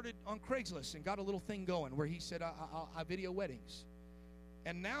he started on Craigslist and got a little thing going where he said, I video weddings.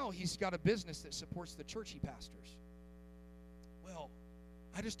 And now he's got a business that supports the church he pastors. Well,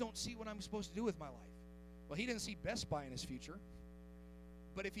 I just don't see what I'm supposed to do with my life. Well, he didn't see Best Buy in his future.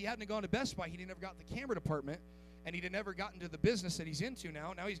 But if he hadn't gone to Best Buy, he'd never got the camera department, and he'd never gotten to the business that he's into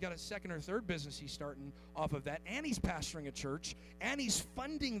now. Now he's got a second or third business he's starting off of that, and he's pastoring a church, and he's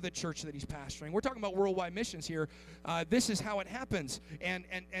funding the church that he's pastoring. We're talking about worldwide missions here. This is how it happens. And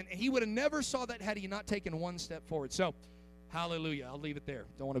he would have never saw that had he not taken one step forward. So, hallelujah. I'll leave it there.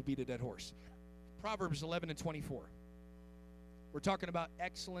 Don't want to beat a dead horse. Proverbs 11 and 24. We're talking about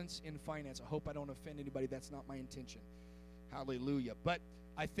excellence in finance. I hope I don't offend anybody. That's not my intention. Hallelujah. But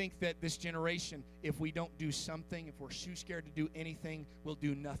I think that this generation, if we don't do something, if we're too scared to do anything, we'll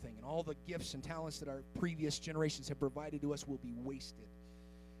do nothing. And all the gifts and talents that our previous generations have provided to us will be wasted.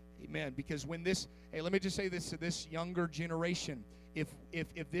 Amen. Because when this, hey, let me just say this to this younger generation.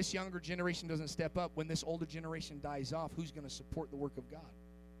 If this younger generation doesn't step up, when this older generation dies off, who's going to support the work of God?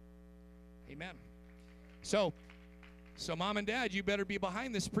 Amen. So Mom and Dad, you better be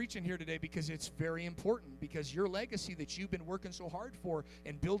behind this preaching here today, because it's very important, because your legacy that you've been working so hard for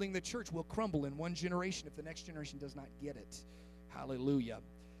and building the church will crumble in one generation if the next generation does not get it. Hallelujah.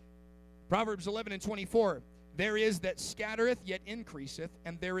 Proverbs 11 and 24. There is that scattereth yet increaseth,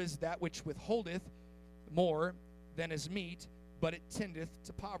 and there is that which withholdeth more than is meet, but it tendeth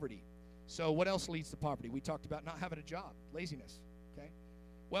to poverty. So what else leads to poverty? We talked about not having a job, laziness. Okay.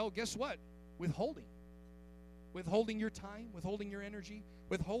 Well, guess what? Withholding your time, withholding your energy,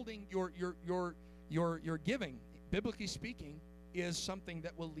 withholding your giving, biblically speaking, is something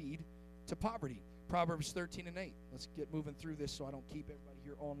that will lead to poverty. Proverbs 13 and 8. Let's get moving through this so I don't keep everybody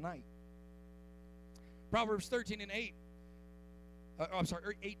here all night. Proverbs 13 and 8.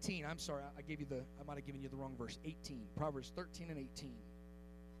 18. I'm sorry, I might have given you the wrong verse. 18. Proverbs 13 and 18.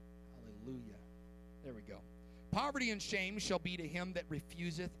 Hallelujah. There we go. Poverty and shame shall be to him that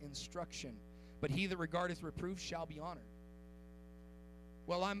refuseth instruction, but he that regardeth reproof shall be honored.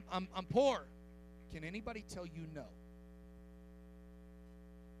 Well, I'm poor. Can anybody tell you no?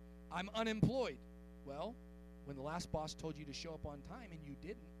 I'm unemployed. Well, when the last boss told you to show up on time and you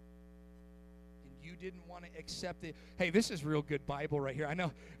didn't want to accept it. Hey, this is real good Bible right here. I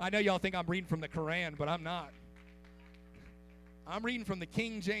know y'all think I'm reading from the Quran, but I'm not. I'm reading from the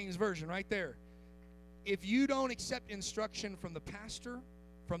King James Version right there. If you don't accept instruction from the pastor,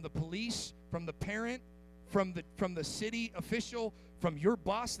 from the police, from the parent, from the city official, from your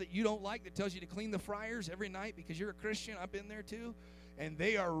boss that you don't like that tells you to clean the fryers every night because you're a Christian, I've been there too, and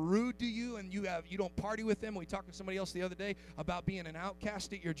they are rude to you, and you don't party with them. We talked to somebody else the other day about being an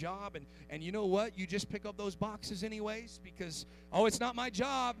outcast at your job, and you know what? You just pick up those boxes anyways because, it's not my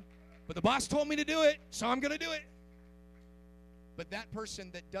job, but the boss told me to do it, so I'm going to do it. But that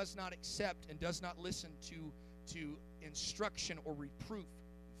person that does not accept and does not listen to instruction or reproof,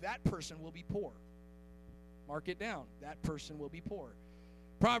 that person will be poor. Mark it down. That person will be poor.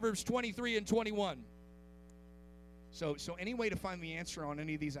 Proverbs 23 and 21. So any way to find the answer on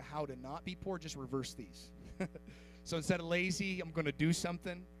any of these of how to not be poor, just reverse these. So instead of lazy, I'm going to do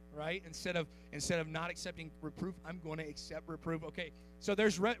something, right? Instead of not accepting reproof, I'm going to accept reproof. Okay, so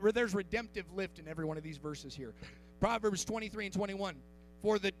there's redemptive lift in every one of these verses here. Proverbs 23 and 21.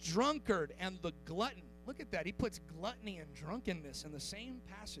 For the drunkard and the glutton, look at that. He puts gluttony and drunkenness in the same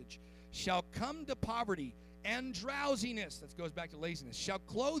passage. Shall come to poverty, and drowsiness, that goes back to laziness, shall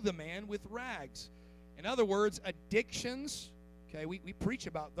clothe the man with rags. In other words, addictions, okay, we preach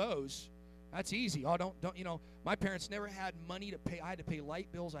about those, That's easy. Oh, don't, my parents never had money to pay. I had to pay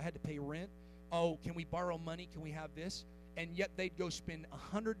light bills. I had to pay rent. Oh, can we borrow money? Can we have this? And yet they'd go spend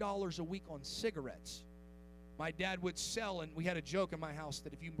 $100 a week on cigarettes. My dad would sell, and we had a joke in my house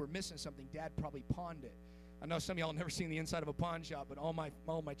that if you were missing something, Dad probably pawned it. I know some of y'all have never seen the inside of a pawn shop, but all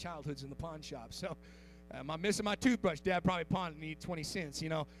my childhood's in the pawn shop. So I'm missing my toothbrush. Dad probably pawned it and needed 20 cents,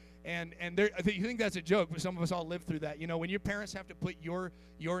 And I think you think that's a joke, but some of us all live through that. When your parents have to put your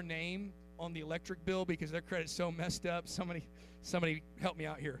name on the electric bill because their credit's so messed up. Somebody help me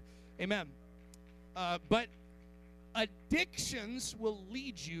out here. Amen. But addictions will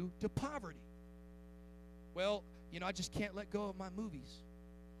lead you to poverty. Well, I just can't let go of my movies.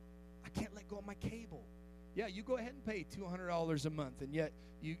 I can't let go of my cable. Yeah, you go ahead and pay $200 a month, and yet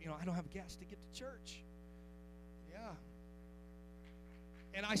I don't have gas to get to church. Yeah.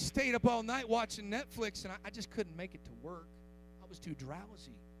 And I stayed up all night watching Netflix, and I just couldn't make it to work. I was too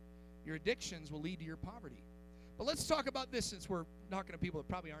drowsy. Your addictions will lead to your poverty. But let's talk about this, since we're talking to people that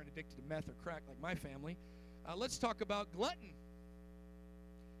probably aren't addicted to meth or crack like my family. Let's talk about glutton.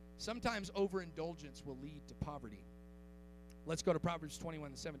 Sometimes overindulgence will lead to poverty. Let's go to Proverbs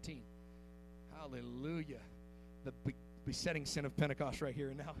 21:17. Hallelujah. The besetting sin of Pentecost right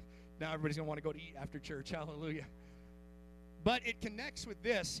here. Now everybody's going to want to go to eat after church. Hallelujah. But it connects with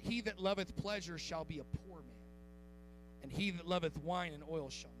this. He that loveth pleasure shall be a poor man, and he that loveth wine and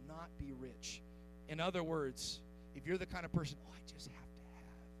oil shall not be rich. In other words, if you're the kind of person,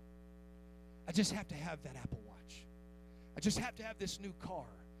 I just have to have that Apple Watch. I just have to have this new car.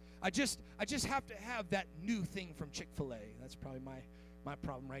 I just have to have that new thing from Chick-fil-A. That's probably my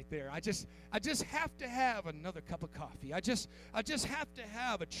problem right there. I just have to have another cup of coffee. I just have to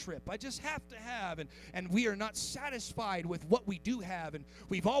have a trip. I just have to have, and we are not satisfied with what we do have, and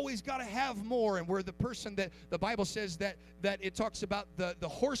we've always got to have more. And we're the person that the Bible says that it talks about the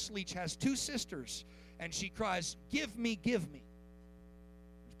horse leech has two sisters, and she cries, "Give me, give me."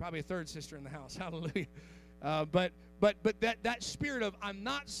 There's probably a third sister in the house. Hallelujah. But that spirit of, I'm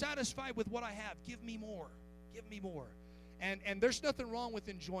not satisfied with what I have. Give me more. Give me more. And there's nothing wrong with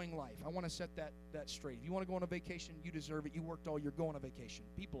enjoying life. I want to set that straight. If you want to go on a vacation, you deserve it. You worked all year. Go on a vacation.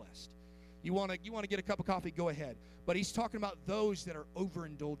 Be blessed. You want to get a cup of coffee, go ahead. But he's talking about those that are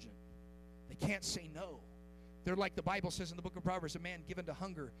overindulgent. They can't say no. They're like the Bible says in the book of Proverbs, a man given to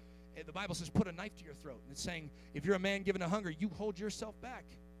hunger. The Bible says, put a knife to your throat. And it's saying, if you're a man given to hunger, you hold yourself back.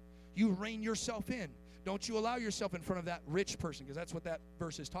 You rein yourself in. Don't you allow yourself in front of that rich person, because that's what that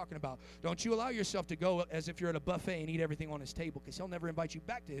verse is talking about. Don't you allow yourself to go as if you're at a buffet and eat everything on his table, because he'll never invite you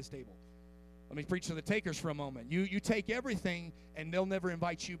back to his table. Let me preach to the takers for a moment. You take everything, and they'll never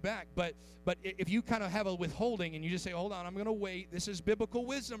invite you back. But if you kind of have a withholding, and you just say, hold on, I'm going to wait. This is biblical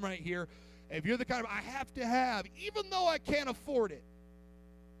wisdom right here. If you're the kind of, I have to have, even though I can't afford it.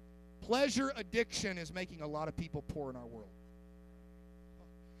 Pleasure addiction is making a lot of people poor in our world.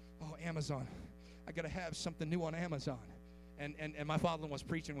 Oh, Amazon. I got to have something new on Amazon. And my father was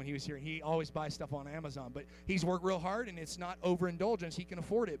preaching when he was here. He always buys stuff on Amazon. But he's worked real hard, and it's not overindulgence. He can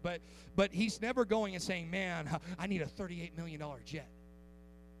afford it. But he's never going and saying, man, I need a $38 million jet.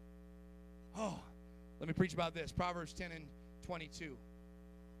 Oh, let me preach about this. Proverbs 10:22.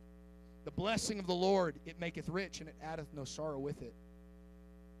 The blessing of the Lord, it maketh rich, and it addeth no sorrow with it.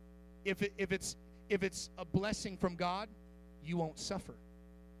 If it's a blessing from God, you won't suffer.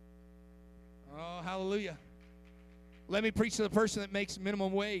 Oh, hallelujah. Let me preach to the person that makes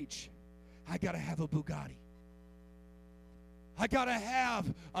minimum wage. I got to have a Bugatti. I got to have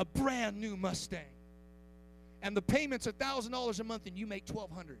a brand new Mustang. And the payment's $1,000 a month, and you make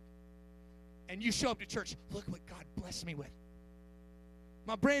 $1,200. And you show up to church. Look what God blessed me with.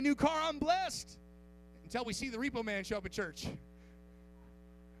 My brand new car, I'm blessed. Until we see the repo man show up at church.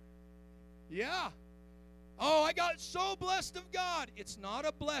 Yeah. Oh, I got so blessed of God. It's not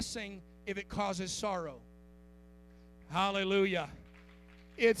a blessing if it causes sorrow. Hallelujah.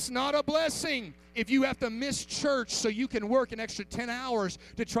 It's not a blessing if you have to miss church so you can work an extra 10 hours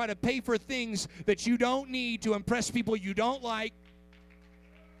to try to pay for things that you don't need to impress people you don't like.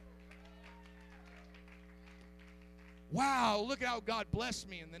 Wow, look how God blessed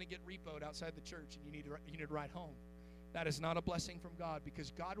me, and then it get repoed outside the church, and you need to ride home. That is not a blessing from God,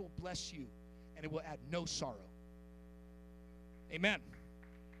 because God will bless you, and it will add no sorrow. Amen.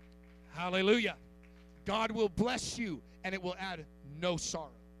 Hallelujah. God will bless you, and it will add no sorrow.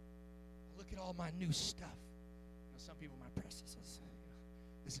 Look at all my new stuff. Now, some people, my precious,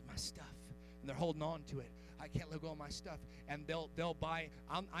 this is my stuff, and they're holding on to it. I can't let go of my stuff, and they'll buy.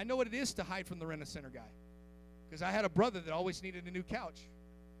 I know what it is to hide from the Rent-A-Center guy, because I had a brother that always needed a new couch.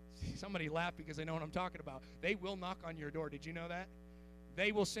 Somebody laughed because they know what I'm talking about. They will knock on your door. Did you know that?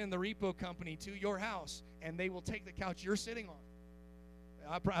 They will send the repo company to your house, and they will take the couch you're sitting on.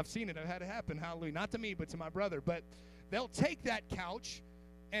 I've seen it. I've had it happen. Hallelujah. Not to me, but to my brother. But they'll take that couch,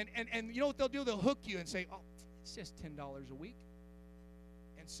 and you know what they'll do? They'll hook you and say, oh, it's just $10 a week.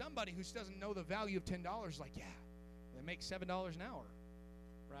 And somebody who doesn't know the value of $10 is like, yeah, they make $7 an hour,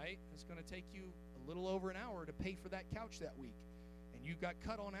 right? It's going to take you a little over an hour to pay for that couch that week. And you got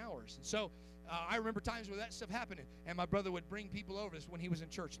cut on hours. And so I remember times where that stuff happened, and my brother would bring people over this when he was in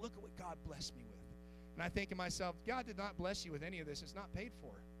church. Look at what God blessed me with. And I think to myself, God did not bless you with any of this. It's not paid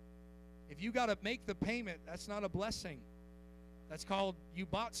for. If you got to make the payment, that's not a blessing. That's called you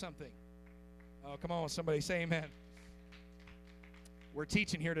bought something. Oh, come on, somebody say amen. We're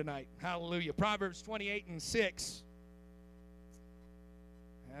teaching here tonight. Hallelujah. Proverbs 28:6.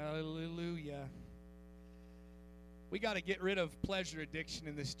 Hallelujah. We got to get rid of pleasure addiction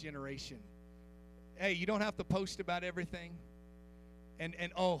in this generation. Hey, you don't have to post about everything. And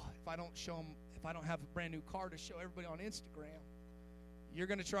oh, if I don't have a brand new car to show everybody on Instagram, you're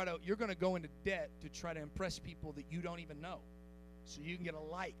going to go into debt to try to impress people that you don't even know, so you can get a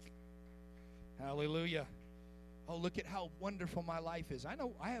like. Hallelujah. Oh, look at how wonderful my life is. I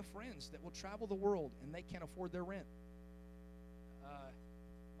know I have friends that will travel the world and they can't afford their rent.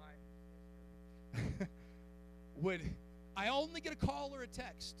 I only get a call or a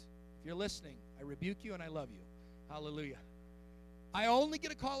text. If you're listening, I rebuke you and I love you. Hallelujah. I only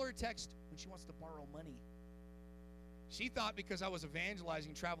get a call or a text when she wants to borrow money. She thought because I was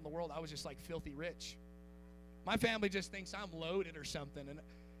evangelizing, traveling the world, I was just like filthy rich. My family just thinks I'm loaded or something.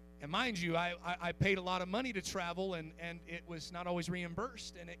 And mind you, I paid a lot of money to travel, and it was not always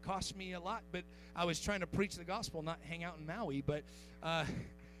reimbursed, and it cost me a lot. But I was trying to preach the gospel, not hang out in Maui. But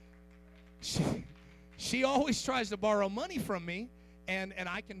she always tries to borrow money from me, and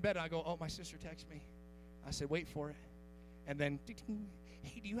I can bet. I go, oh, my sister texted me. I said, wait for it. And then,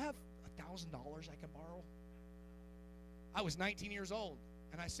 hey, do you have $1,000 I can borrow? I was 19 years old,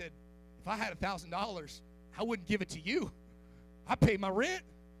 and I said, if I had $1,000, I wouldn't give it to you. I pay my rent.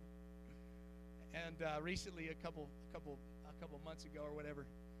 And recently, a couple months ago or whatever,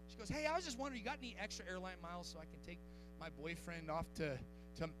 she goes, hey, I was just wondering, you got any extra airline miles so I can take my boyfriend off to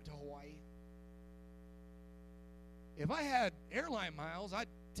Hawaii? If I had airline miles, I'd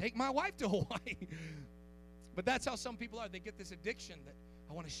take my wife to Hawaii. But that's how some people are. They get this addiction that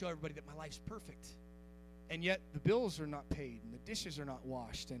I want to show everybody that my life's perfect. And yet the bills are not paid and the dishes are not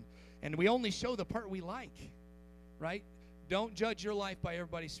washed. And we only show the part we like, right? Don't judge your life by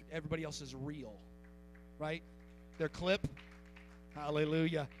everybody else's reel, right? Their clip.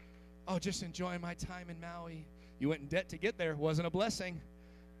 Hallelujah. Oh, just enjoying my time in Maui. You went in debt to get there. Wasn't a blessing,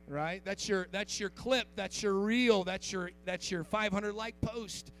 right? That's your clip. That's your reel. That's your 500 like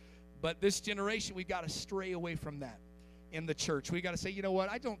post. But this generation, we've got to stray away from that in the church. We got to say, you know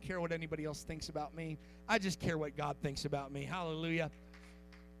what? I don't care what anybody else thinks about me. I just care what God thinks about me. Hallelujah.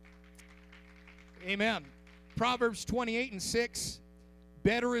 Amen. Proverbs 28:6.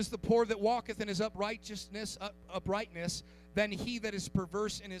 Better is the poor that walketh in his uprightness than he that is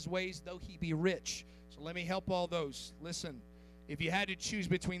perverse in his ways, though he be rich. So let me help all those. Listen, if you had to choose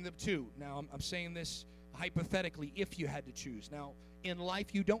between the two, now I'm saying this hypothetically, if you had to choose. Now, in life,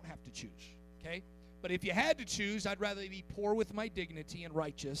 you don't have to choose, okay? But if you had to choose, I'd rather be poor with my dignity and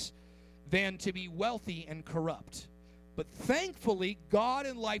righteous than to be wealthy and corrupt. But thankfully, God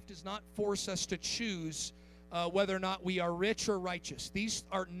in life does not force us to choose whether or not we are rich or righteous. These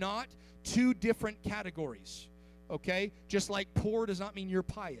are not two different categories, okay? Just like poor does not mean you're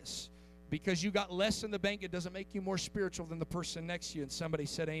pious. Because you got less in the bank, it doesn't make you more spiritual than the person next to you. And somebody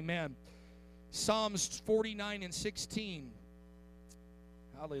said amen. Psalms 49:16.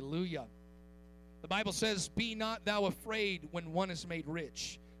 Hallelujah. The Bible says, be not thou afraid when one is made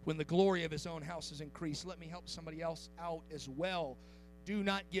rich, when the glory of his own house is increased. Let me help somebody else out as well. Do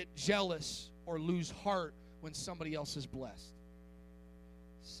not get jealous or lose heart when somebody else is blessed.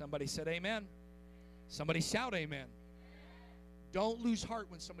 Somebody said amen. Somebody shout amen. Don't lose heart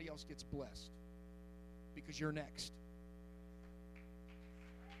when somebody else gets blessed, because you're next.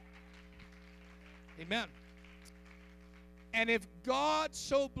 Amen. And if God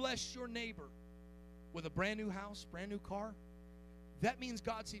so blessed your neighbor with a brand new house, brand new car, that means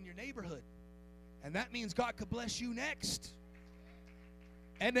God's in your neighborhood. And that means God could bless you next.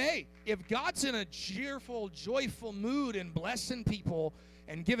 And hey, if God's in a cheerful, joyful mood and blessing people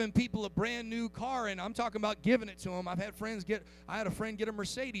and giving people a brand new car, and I'm talking about giving it to them. I had a friend get a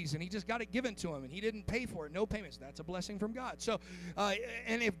Mercedes, and he just got it given to him, and he didn't pay for it, no payments. That's a blessing from God. So,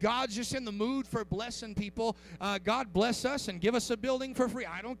 and if God's just in the mood for blessing people, God bless us and give us a building for free.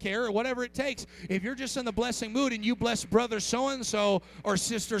 I don't care, or whatever it takes. If you're just in the blessing mood and you bless brother so-and-so or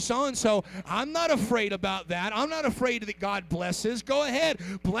sister so-and-so, I'm not afraid about that. I'm not afraid that God blesses. Go ahead,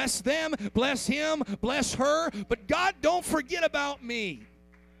 bless them, bless him, bless her, but God, don't forget about me.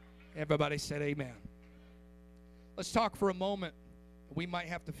 Everybody said amen. Let's talk for a moment. We might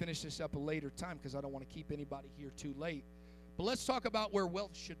have to finish this up a later time because I don't want to keep anybody here too late. But let's talk about where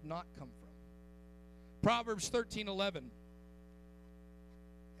wealth should not come from. Proverbs 13:11.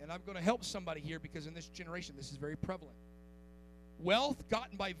 And I'm going to help somebody here because in this generation this is very prevalent. Wealth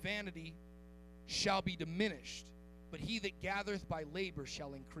gotten by vanity shall be diminished, but he that gathereth by labor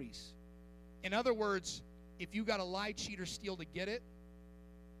shall increase. In other words, if you got to lie, cheat, or steal to get it,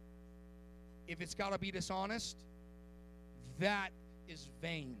 if it's got to be dishonest, that is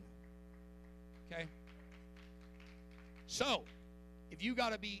vain. Okay? So, if you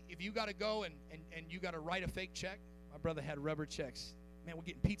got to go and you got to write a fake check, my brother had rubber checks. Man, we're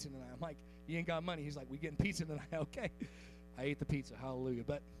getting pizza tonight. I'm like, you ain't got money. He's like, we're getting pizza tonight. Okay. I ate the pizza. Hallelujah.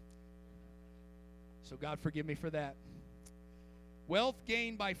 But, so God forgive me for that. Wealth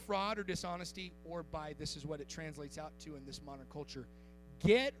gained by fraud or dishonesty, or by, this is what it translates out to in this modern culture,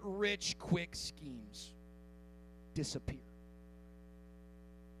 get-rich-quick schemes disappear.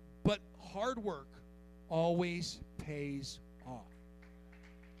 But hard work always pays off.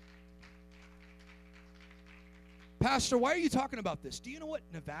 Pastor, why are you talking about this? Do you know what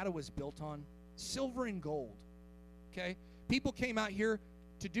Nevada was built on? Silver and gold. Okay? People came out here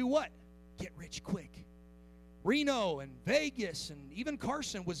to do what? Get rich quick. Reno and Vegas and even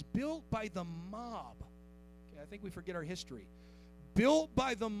Carson was built by the mob. Okay, I think we forget our history. Built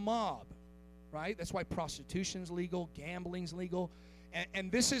by the mob, right? That's why prostitution's legal, gambling's legal,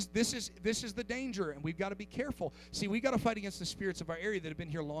 and this is the danger, and we've got to be careful. See, we got to fight against the spirits of our area that have been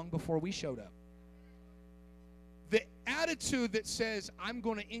here long before we showed up. The attitude that says I'm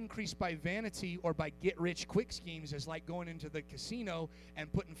going to increase by vanity or by get-rich-quick schemes is like going into the casino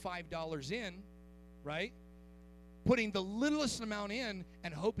and putting $5 in, right? Putting the littlest amount in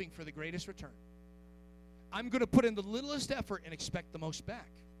and hoping for the greatest return. I'm going to put in the littlest effort and expect the most back.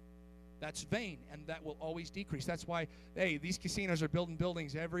 That's vain, and that will always decrease. That's why, hey, these casinos are building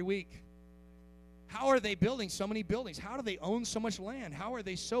buildings every week. How are they building so many buildings? How do they own so much land? How are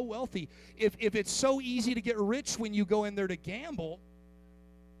they so wealthy? If it's so easy to get rich when you go in there to gamble,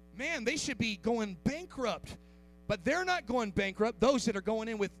 man, they should be going bankrupt. But they're not going bankrupt. Those that are going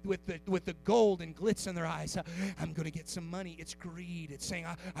in with the gold and glitz in their eyes. I'm going to get some money. It's greed. It's saying,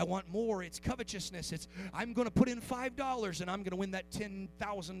 I want more. It's covetousness. It's I'm going to put in $5 and I'm going to win that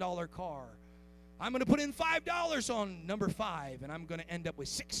 $10,000 car. I'm going to put in $5 on number 5 and I'm going to end up with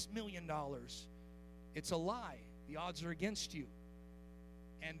 $6 million. It's a lie. The odds are against you.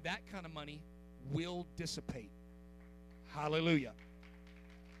 And that kind of money will dissipate. Hallelujah.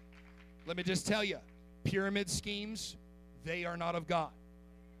 Let me just tell you. Pyramid schemes, they are not of God.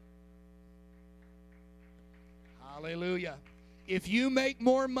 Hallelujah. If you make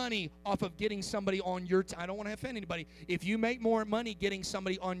more money off of getting somebody on your I don't want to offend anybody. If you make more money getting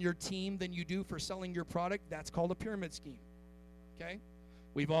somebody on your team than you do for selling your product, that's called a pyramid scheme. Okay?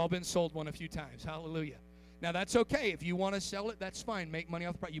 We've all been sold one a few times. Hallelujah. Now, that's okay. If you want to sell it, that's fine. Make money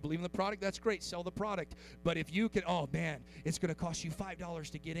off the product. You believe in the product, that's great. Sell the product. But if you can, oh, man, it's going to cost you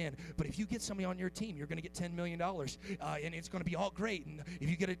 $5 to get in. But if you get somebody on your team, you're going to get $10 million. And it's going to be all great. And if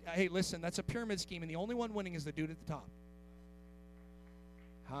you get hey, listen, that's a pyramid scheme. And the only one winning is the dude at the top.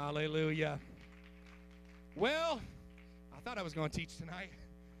 Hallelujah. Well, I thought I was going to teach tonight.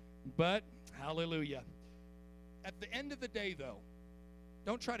 But, hallelujah. At the end of the day, though,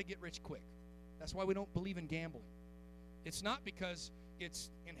 don't try to get rich quick. That's why we don't believe in gambling. It's not because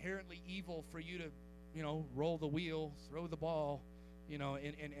it's inherently evil for you to, roll the wheel, throw the ball,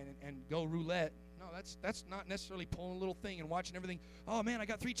 and go roulette. No, that's not necessarily pulling a little thing and watching everything. Oh man, I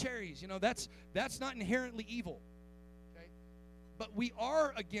got 3 cherries. That's not inherently evil. Okay? But we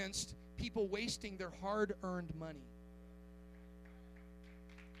are against people wasting their hard-earned money,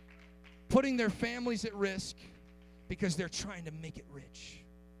 putting their families at risk because they're trying to make it rich.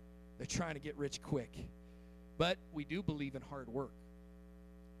 They're trying to get rich quick. But we do believe in hard work.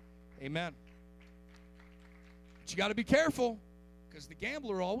 Amen. But you got to be careful because the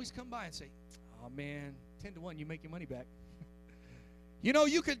gambler will always come by and say, oh, man, 10-1, you make your money back.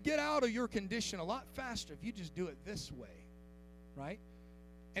 You could get out of your condition a lot faster if you just do it this way, right?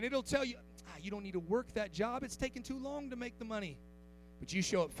 And it'll tell you, you don't need to work that job. It's taking too long to make the money. But you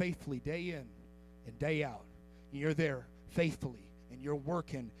show up faithfully day in and day out. And you're there faithfully. And you're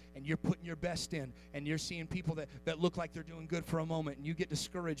working. And you're putting your best in. And you're seeing people that look like they're doing good for a moment. And you get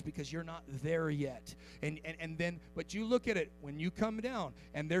discouraged because you're not there yet. And then, but you look at it when you come down.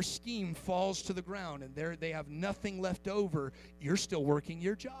 And their scheme falls to the ground. And they have nothing left over. You're still working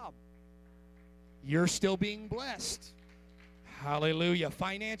your job. You're still being blessed. Hallelujah.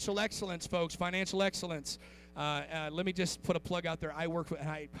 Financial excellence, folks. Financial excellence. Let me just put a plug out there. I work with,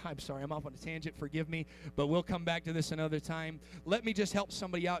 I'm sorry, I'm off on a tangent. Forgive me. But we'll come back to this another time. Let me just help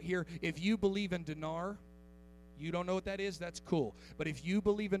somebody out here. If you believe in dinar, you don't know what that is, that's cool. But if you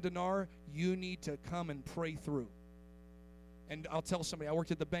believe in dinar, you need to come and pray through. And I'll tell somebody, I worked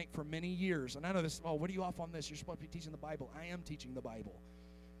at the bank for many years. And I know this, what are you off on this? You're supposed to be teaching the Bible. I am teaching the Bible.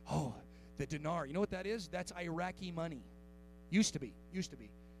 Oh, the dinar. You know what that is? That's Iraqi money. Used to be.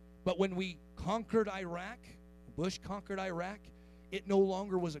 But when we conquered Iraq, Bush conquered Iraq, it no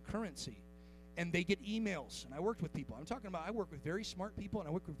longer was a currency. And they get emails. And I worked with people. I work with very smart people and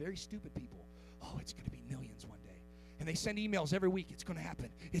I work with very stupid people. Oh, it's going to be millions one day. And they send emails every week. It's going to happen.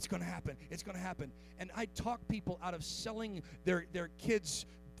 It's going to happen. It's going to happen. And I talk people out of selling their kids'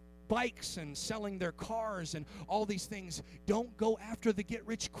 bikes and selling their cars and all these things. Don't go after the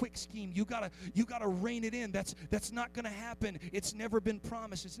get-rich-quick scheme. You gotta rein it in. That's not going to happen. It's never been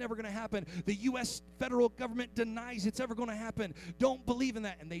promised. It's never going to happen. The U.S. federal government denies it's ever going to happen. Don't believe in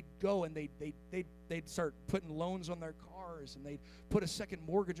that. And they'd go and they'd start putting loans on their cars and they'd put a second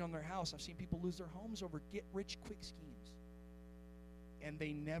mortgage on their house. I've seen people lose their homes over get-rich-quick schemes. And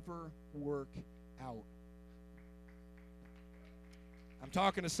they never work out. I'm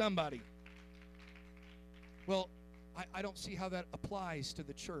talking to somebody. Well, I don't see how that applies to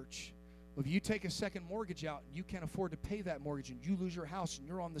the church. Well, if you take a second mortgage out and you can't afford to pay that mortgage and you lose your house and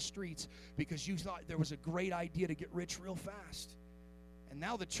you're on the streets because you thought there was a great idea to get rich real fast. And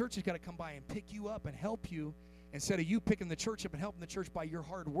now the church has got to come by and pick you up and help you instead of you picking the church up and helping the church by your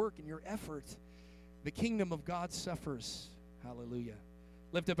hard work and your effort. The kingdom of God suffers. Hallelujah.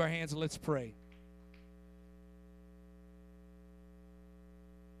 Lift up our hands and let's pray.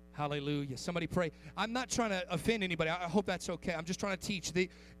 Hallelujah. Somebody pray. I'm not trying to offend anybody. I hope that's okay. I'm just trying to teach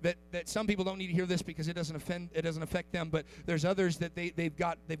that some people don't need to hear this because it doesn't affect them, but there's others that they've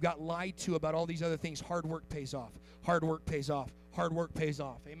got lied to about all these other things. Hard work pays off. Hard work pays off. Hard work pays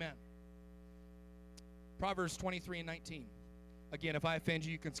off. Amen. Proverbs 23:19. Again, if I offend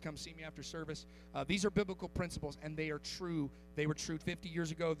you, you can come see me after service. These are biblical principles, and they are true. They were true 50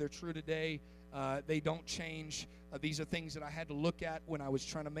 years ago. They're true today. They don't change. These are things that I had to look at when I was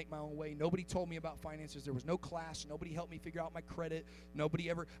trying to make my own way. Nobody told me about finances. There was no class. Nobody helped me figure out my credit.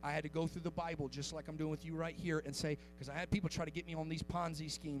 I had to go through the Bible just like I'm doing with you right here and say, because I had people try to get me on these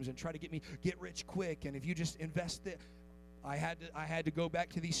Ponzi schemes and try to get me get rich quick. And if you just invest it, I had to go back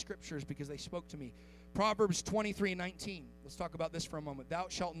to these scriptures because they spoke to me. Proverbs 23:19. Let's talk about this for a moment. Thou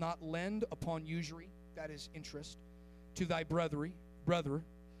shalt not lend upon usury, that is interest, to thy brother,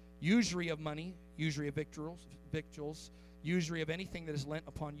 usury of money, usury of victuals, usury of anything that is lent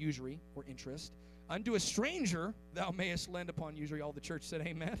upon usury or interest. Unto a stranger thou mayest lend upon usury. All the church said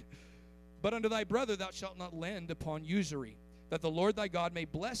amen. But unto thy brother thou shalt not lend upon usury, that the Lord thy God may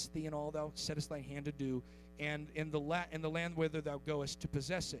bless thee in all thou settest thy hand to do, and in the land whither thou goest to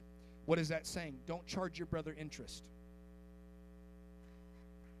possess it. What is that saying? Don't charge your brother interest.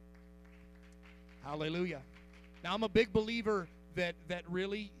 Hallelujah. Now, I'm a big believer that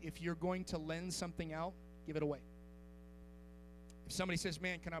really, if you're going to lend something out, give it away. If somebody says,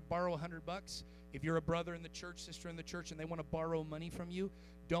 man, can I borrow $100? If you're a brother in the church, sister in the church, and they want to borrow money from you,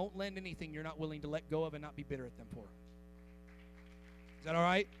 don't lend anything you're not willing to let go of and not be bitter at them for. Is that all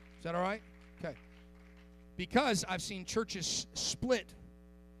right? Is that all right? Okay. Because I've seen churches split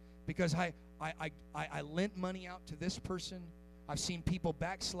because I lent money out to this person. I've seen people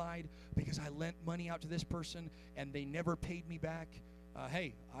backslide because I lent money out to this person and they never paid me back.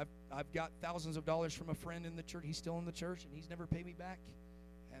 Hey, I've got thousands of dollars from a friend in the church. He's still in the church and he's never paid me back.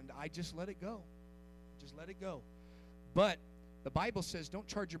 And I just let it go. Just let it go. But the Bible says don't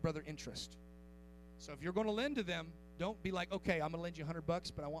charge your brother interest. So if you're going to lend to them, don't be like, okay, I'm going to lend you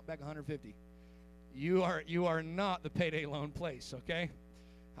 $100, but I want back $150. You are not the payday loan place, okay?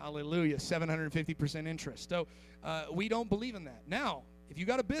 Hallelujah, 750% interest. So we don't believe in that. Now, if you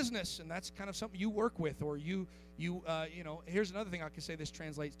got a business and that's kind of something you work with, or you know, here's another thing I can say this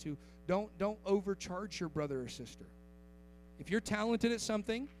translates to: don't overcharge your brother or sister. If you're talented at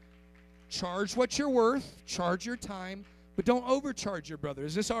something, charge what you're worth, charge your time, but don't overcharge your brother.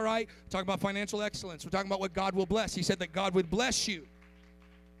 Is this all right? We're talking about financial excellence. We're talking about what God will bless. He said that God would bless you.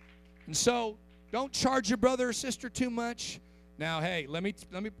 And so don't charge your brother or sister too much. Now, hey, let me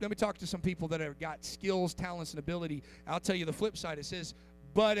talk to some people that have got skills, talents, and ability. I'll tell you the flip side. It says,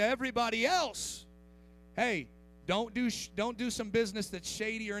 but everybody else, hey, don't do some business that's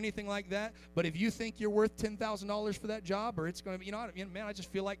shady or anything like that. But if you think you're worth $10,000 for that job, or it's going to be, man, I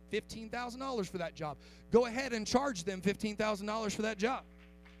just feel like $15,000 for that job. Go ahead and charge them $15,000 for that job.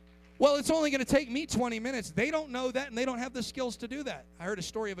 Well, it's only going to take me 20 minutes. They don't know that, and they don't have the skills to do that. I heard a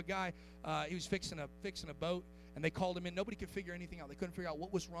story of a guy. He was fixing a boat, and they called him in. Nobody could figure anything out. They couldn't figure out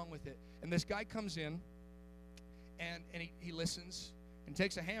what was wrong with it. And this guy comes in, and he listens, and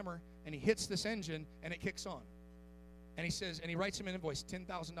takes a hammer, and he hits this engine, and it kicks on. And he says, and he writes him an invoice,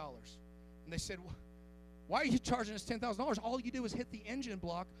 $10,000. And they said, why are you charging us $10,000? All you do is hit the engine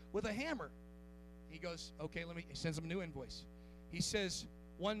block with a hammer. He goes, okay, he sends him a new invoice. He says,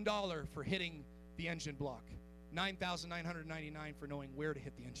 $1 for hitting the engine block, $9,999 for knowing where to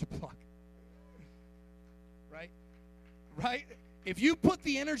hit the engine block. Right? If you put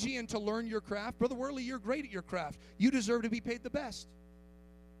the energy in to learn your craft, Brother Worley, you're great at your craft. You deserve to be paid the best.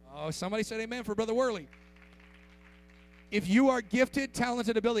 Oh, somebody said amen for Brother Worley. If you are gifted,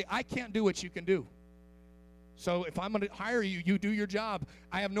 talented, ability, I can't do what you can do. So if I'm going to hire you, you do your job.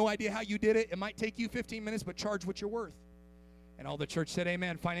 I have no idea how you did it. It might take you 15 minutes, but charge what you're worth. And all the church said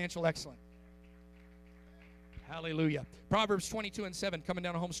amen. Financial excellence. Hallelujah. Proverbs 22:7, coming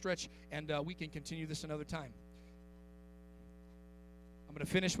down a home stretch, and we can continue this another time. I'm going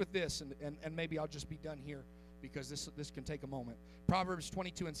to finish with this, and maybe I'll just be done here because this can take a moment. Proverbs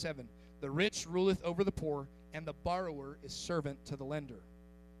 22:7, the rich ruleth over the poor, and the borrower is servant to the lender.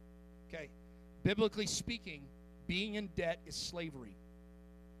 Okay. Biblically speaking, being in debt is slavery.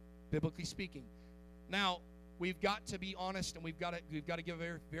 Biblically speaking. Now, we've got to be honest, and we've got to give a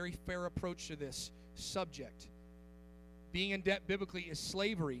very, very fair approach to this subject. Being in debt biblically is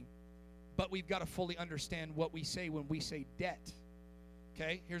slavery, but we've got to fully understand what we say when we say debt.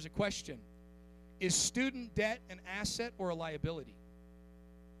 Okay, here's a question. Is student debt an asset or a liability?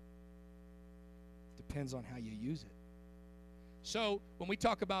 Depends on how you use it. So, when we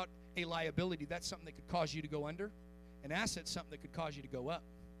talk about a liability, that's something that could cause you to go under. An asset's something that could cause you to go up.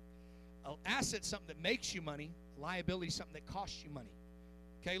 An asset's something that makes you money. Liability is something that costs you money.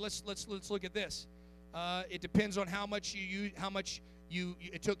 Okay, let's look at this. It depends on how much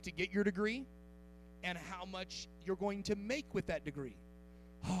it took to get your degree, and how much you're going to make with that degree.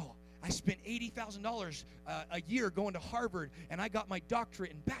 Oh, I spent $80,000 a year going to Harvard, and I got my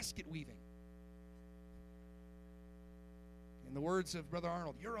doctorate in basket weaving. In the words of Brother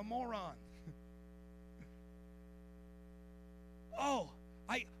Arnold, you're a moron. Oh,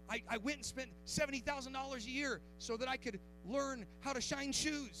 I went and spent $70,000 a year so that I could learn how to shine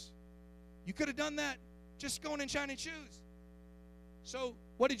shoes. You could have done that just going and shining shoes. So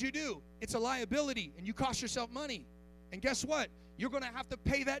what did you do? It's a liability, and you cost yourself money. And guess what? You're going to have to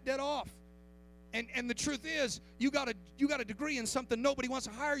pay that debt off. And the truth is, you got a degree in something nobody wants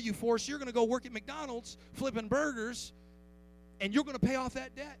to hire you for, so you're going to go work at McDonald's flipping burgers, and you're going to pay off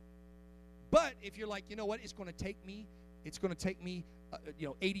that debt. But if you're like, you know what, it's going to take me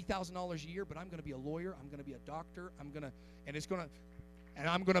 $80,000 a year, but I'm going to be a lawyer, I'm going to be a doctor, I'm going to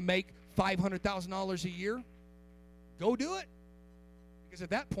make $500,000 a year, go do it. Because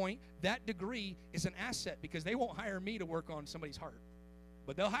at that point, that degree is an asset, because they won't hire me to work on somebody's heart.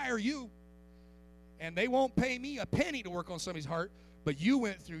 But they'll hire you, and they won't pay me a penny to work on somebody's heart. But you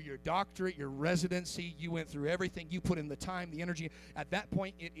went through your doctorate, your residency, you went through everything. You put in the time, the energy. At that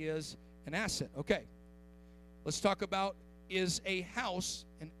point, it is an asset. Okay, let's talk about, is a house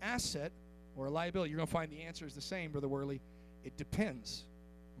an asset or a liability? You're going to find the answer is the same, Brother Worley. It depends.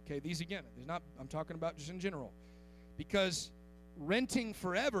 Okay, these again, I'm talking about just in general. Because renting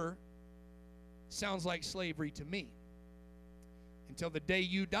forever sounds like slavery to me. Until the day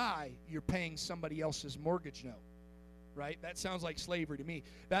you die, you're paying somebody else's mortgage note. Right? That sounds like slavery to me.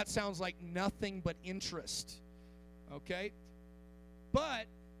 That sounds like nothing but interest. Okay? But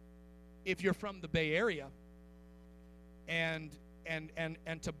if you're from the Bay Area and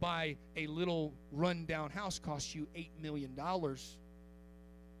to buy a little rundown house costs you $8 million,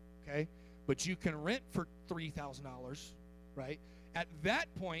 okay? But you can rent for $3,000, right? At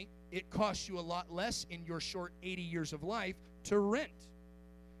that point, it costs you a lot less in your short 80 years of life to rent.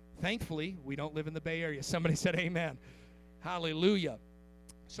 Thankfully, we don't live in the Bay Area. Somebody said amen. Hallelujah.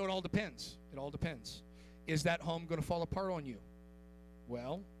 So it all depends. It all depends. Is that home going to fall apart on you?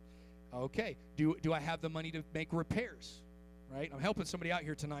 Well, okay. Do I have the money to make repairs? Right? I'm helping somebody out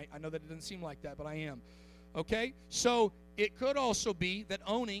here tonight. I know that it doesn't seem like that, but I am. Okay? So it could also be that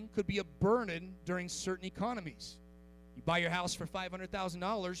owning could be a burden during certain economies. You buy your house for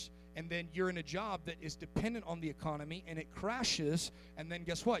 $500,000, and then you're in a job that is dependent on the economy, and it crashes, and then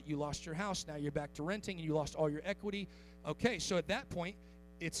guess what? You lost your house. Now you're back to renting, and you lost all your equity. Okay, so at that point,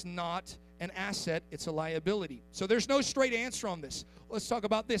 it's not an asset, it's a liability. So there's no straight answer on this. Let's talk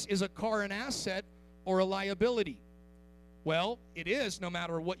about this. Is a car an asset or a liability? Well, it is, no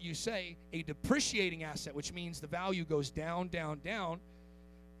matter what you say, a depreciating asset, which means the value goes down, down, down.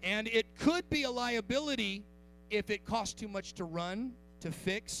 And it could be a liability if it costs too much to run, to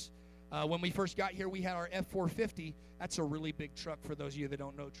fix. When we first got here, we had our F450. That's a really big truck for those of you that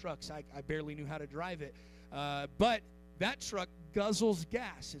don't know trucks. I barely knew how to drive it. But that truck guzzles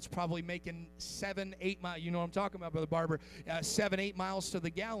gas. It's probably making 7-8 miles. You know what I'm talking about, Brother Barber. 7-8 miles to the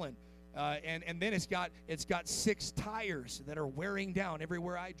gallon. And then it's got 6 tires that are wearing down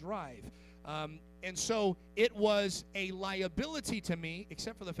everywhere I drive. And so it was a liability to me,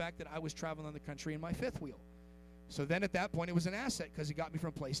 except for the fact that I was traveling on the country in my fifth wheel. So then at that point, it was an asset because it got me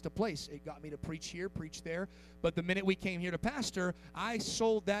from place to place. It got me to preach here, preach there. But the minute we came here to pastor, I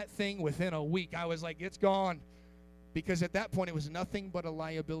sold that thing within a week. I was like, it's gone. Because at that point, it was nothing but a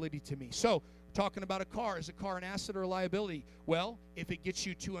liability to me. So talking about a car, is a car an asset or a liability? Well, if it gets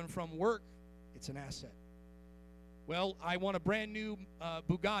you to and from work, it's an asset. Well, I want a brand new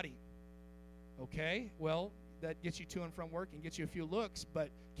Bugatti. Okay, well, that gets you to and from work and gets you a few looks,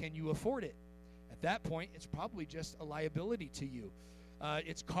 but can you afford it? At that point, it's probably just a liability to you.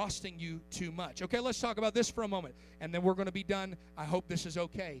 It's costing you too much. Okay, let's talk about this for a moment, and then we're going to be done. I hope this is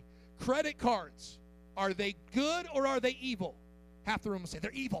okay. Credit cards, are they good or are they evil? Half the room will say,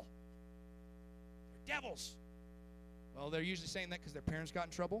 they're evil. They're devils. Well, they're usually saying that because their parents got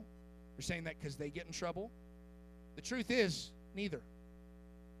in trouble. They're saying that because they get in trouble. The truth is, neither.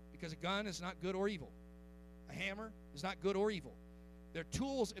 Because a gun is not good or evil. A hammer is not good or evil. They're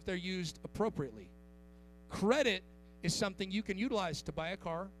tools if they're used appropriately. Credit is something you can utilize to buy a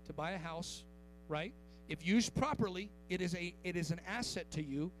car, to buy a house, right? If used properly, it is an asset to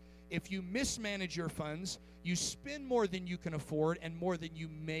you. If you mismanage your funds, you spend more than you can afford and more than you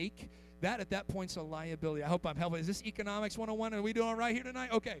make, that at that point's a liability. I hope I'm helping. Is this Economics 101? Are we doing all right here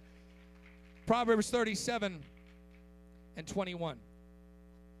tonight? Okay. Proverbs 37 and 21.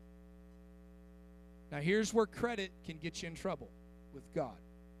 Now, here's where credit can get you in trouble with God.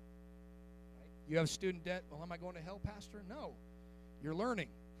 Right? You have student debt. Well, am I going to hell, Pastor? No. You're learning.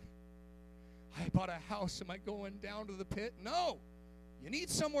 I bought a house. Am I going down to the pit? No. You need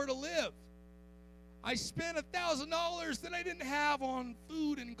somewhere to live. I spent $1,000 that I didn't have on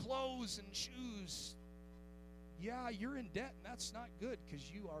food and clothes and shoes. Yeah, you're in debt, and that's not good because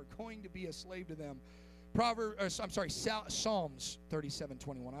you are going to be a slave to them. Psalms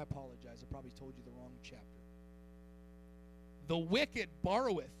 37:21. I apologize. I probably told you the wrong chapter. The wicked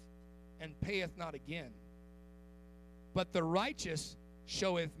borroweth and payeth not again, but the righteous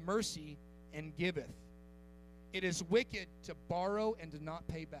showeth mercy and giveth. It is wicked to borrow and to not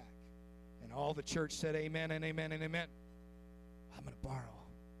pay back. And all the church said amen and amen and amen. I'm going to borrow.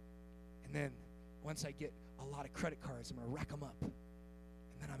 And then once I get a lot of credit cards, I'm going to rack them up. And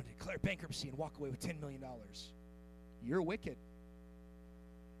then I'm going to declare bankruptcy and walk away with $10 million. You're wicked.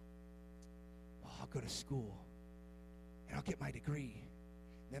 Oh, I'll go to school. And I'll get my degree.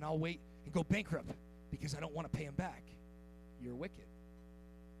 And then I'll wait and go bankrupt because I don't want to pay them back. You're wicked.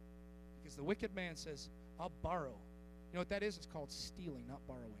 Because the wicked man says, I'll borrow. You know what that is? It's called stealing, not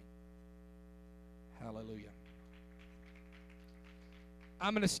borrowing. Hallelujah.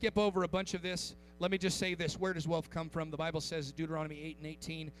 I'm going to skip over a bunch of this. Let me just say this. Where does wealth come from? The Bible says, Deuteronomy 8 and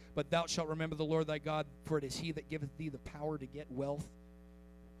 18, but thou shalt remember the Lord thy God, for it is he that giveth thee the power to get wealth.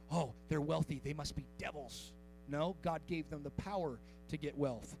 Oh, they're wealthy. They must be devils. No, God gave them the power to get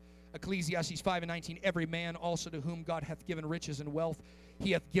wealth. Ecclesiastes 5 and 19, every man also to whom God hath given riches and wealth,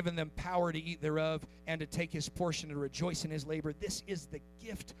 he hath given them power to eat thereof, and to take his portion and rejoice in his labor. This is the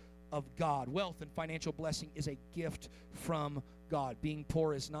gift of God. Wealth and financial blessing is a gift from God. Being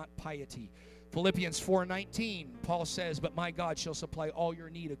poor is not piety. Philippians 4:19, Paul says, but my God shall supply all your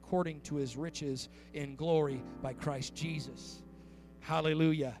need according to his riches in glory by Christ Jesus.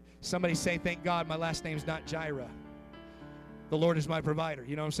 Hallelujah. Somebody say, thank God my last name's not Jireh. The Lord is my provider.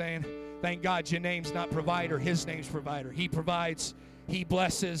 You know what I'm saying? Thank God your name's not provider. His name's provider. He provides. He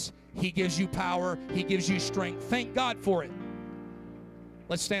blesses. He gives you power. He gives you strength. Thank God for it.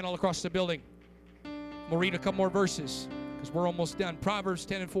 Let's stand all across the building. We'll read a couple more verses because we're almost done. Proverbs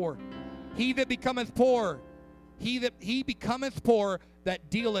 10 and 4. He that becometh poor, he becometh poor that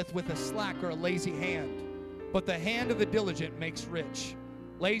dealeth with a slack or a lazy hand. But the hand of the diligent makes rich.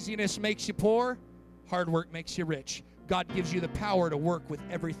 Laziness makes you poor. Hard work makes you rich. God gives you the power to work with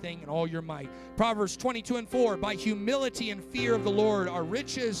everything and all your might. Proverbs 22 and 4. By humility and fear of the Lord are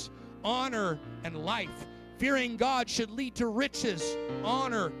riches, honor, and life. Fearing God should lead to riches,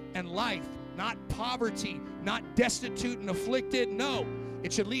 honor, and life, not poverty, not destitute and afflicted. No,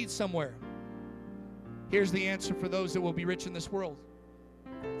 it should lead somewhere. Here's the answer for those that will be rich in this world.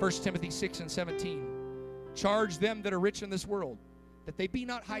 1 Timothy 6:17. Charge them that are rich in this world, that they be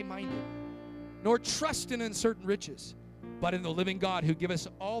not high-minded, nor trust in uncertain riches, but in the living God, who give us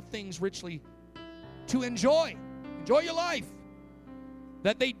all things richly to enjoy. Enjoy your life.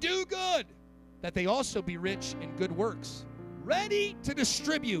 That they do good, that they also be rich in good works, ready to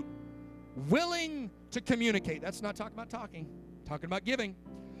distribute, willing to communicate. That's not talking about talking about giving.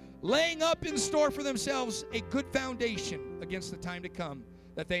 Laying up in store for themselves a good foundation against the time to come,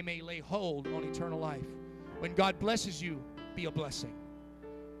 that they may lay hold on eternal life. When God blesses you, be a blessing.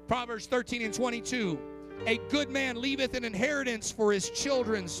 Proverbs 13:22. A good man leaveth an inheritance for his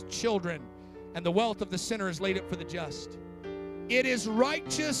children's children, and the wealth of the sinner is laid up for the just. It is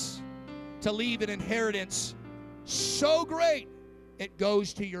righteous to leave an inheritance so great it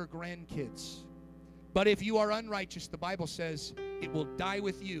goes to your grandkids. But if you are unrighteous, the Bible says it will die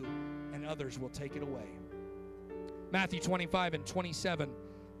with you and others will take it away. Matthew 25:27.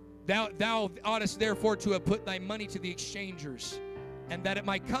 Thou oughtest therefore to have put thy money to the exchangers, and that at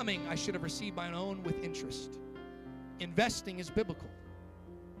my coming I should have received mine own with interest. Investing is biblical.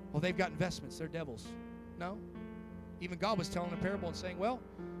 Well, they've got investments. They're devils. No. Even God was telling a parable and saying, well,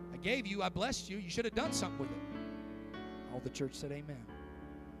 I gave you, I blessed you. You should have done something with it. All the church said amen.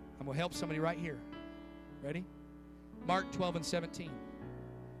 I'm going to help somebody right here. Ready? Mark 12:17.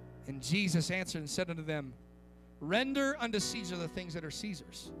 And Jesus answered and said unto them, render unto Caesar the things that are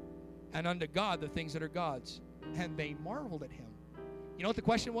Caesar's, and unto God the things that are God's. And they marveled at him. You know what the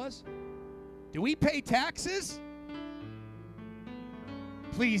question was? Do we pay taxes?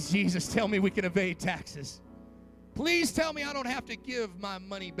 Please, Jesus, tell me we can evade taxes. Please tell me I don't have to give my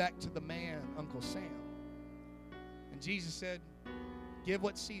money back to the man, Uncle Sam. And Jesus said, give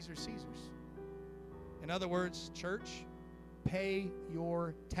what Caesar's Caesar's. In other words, church, pay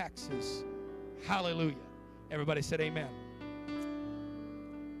your taxes. Hallelujah. Everybody said amen.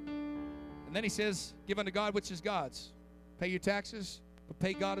 And then he says, give unto God which is God's. Pay your taxes, but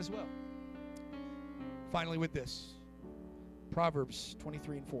pay God as well. Finally with this, Proverbs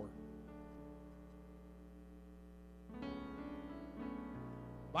 23:4.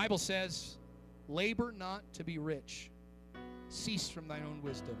 Bible says, labor not to be rich. Cease from thine own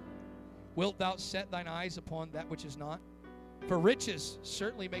wisdom. Wilt thou set thine eyes upon that which is not? For riches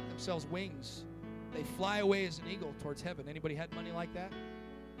certainly make themselves wings. They fly away as an eagle towards heaven. Anybody had money like that?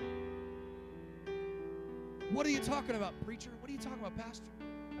 What are you talking about, preacher? What are you talking about, pastor?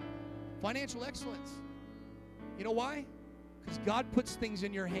 Financial excellence. You know why? Because God puts things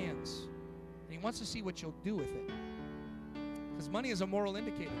in your hands, and he wants to see what you'll do with it. Because money is a moral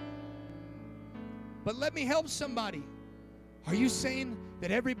indicator. But let me help somebody. Are you saying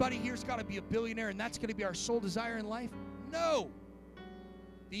that everybody here's got to be a billionaire and that's going to be our sole desire in life? No.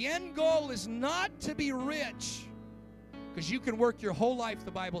 The end goal is not to be rich, because you can work your whole life,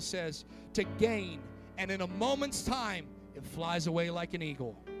 the Bible says, to gain, and in a moment's time, it flies away like an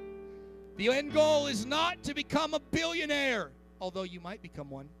eagle. The end goal is not to become a billionaire, although you might become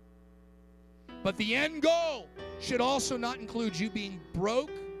one. But the end goal should also not include you being broke,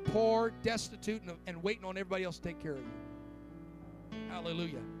 poor, destitute, and waiting on everybody else to take care of you.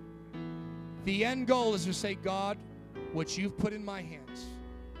 Hallelujah. The end goal is to say, God, what you've put in my hands,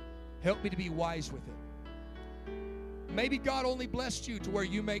 help me to be wise with it. Maybe God only blessed you to where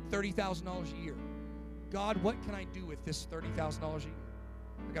you make $30,000 a year. God, what can I do with this $30,000 a year?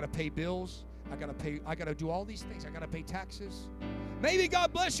 I got to pay bills. I got to do all these things. I got to pay taxes. Maybe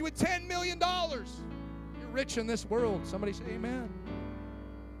God bless you with $10 million. You're rich in this world. Somebody say amen.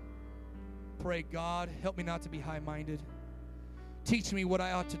 Pray, God, help me not to be high-minded. Teach me what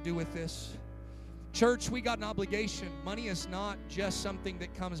I ought to do with this. Church, we got an obligation. Money is not just something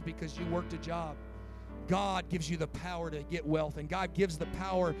that comes because you worked a job. God gives you the power to get wealth, and God gives the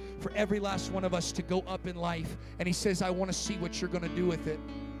power for every last one of us to go up in life. And he says, I want to see what you're going to do with it.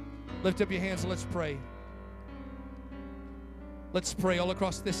 Lift up your hands and let's pray. Let's pray all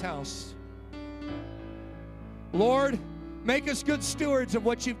across this house. Lord, make us good stewards of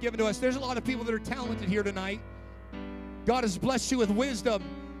what you've given to us. There's a lot of people that are talented here tonight. God has blessed you with wisdom.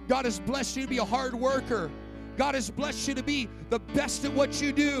 God has blessed you to be a hard worker. God has blessed you to be the best at what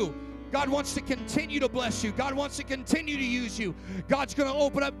you do. God wants to continue to bless you. God wants to continue to use you. God's going to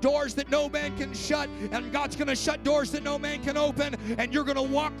open up doors that no man can shut, and God's going to shut doors that no man can open, and you're going to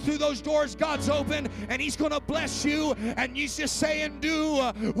walk through those doors God's open, and He's going to bless you, and you just say and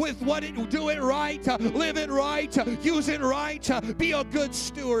do do it right, live it right, use it right, be a good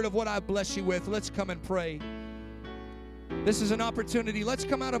steward of what I bless you with. Let's come and pray. This is an opportunity. Let's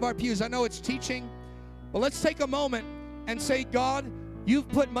come out of our pews. I know it's teaching, but let's take a moment and say, God, you've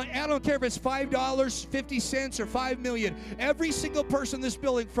put money. I don't care if it's $5, 50 cents, or $5 million. Every single person in this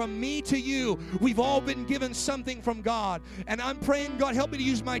building, from me to you, we've all been given something from God. And I'm praying, God, help me to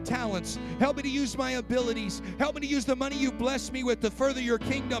use my talents. Help me to use my abilities. Help me to use the money you blessed me with to further your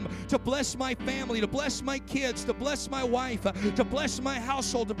kingdom, to bless my family, to bless my kids, to bless my wife, to bless my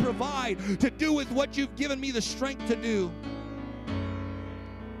household, to provide, to do with what you've given me the strength to do.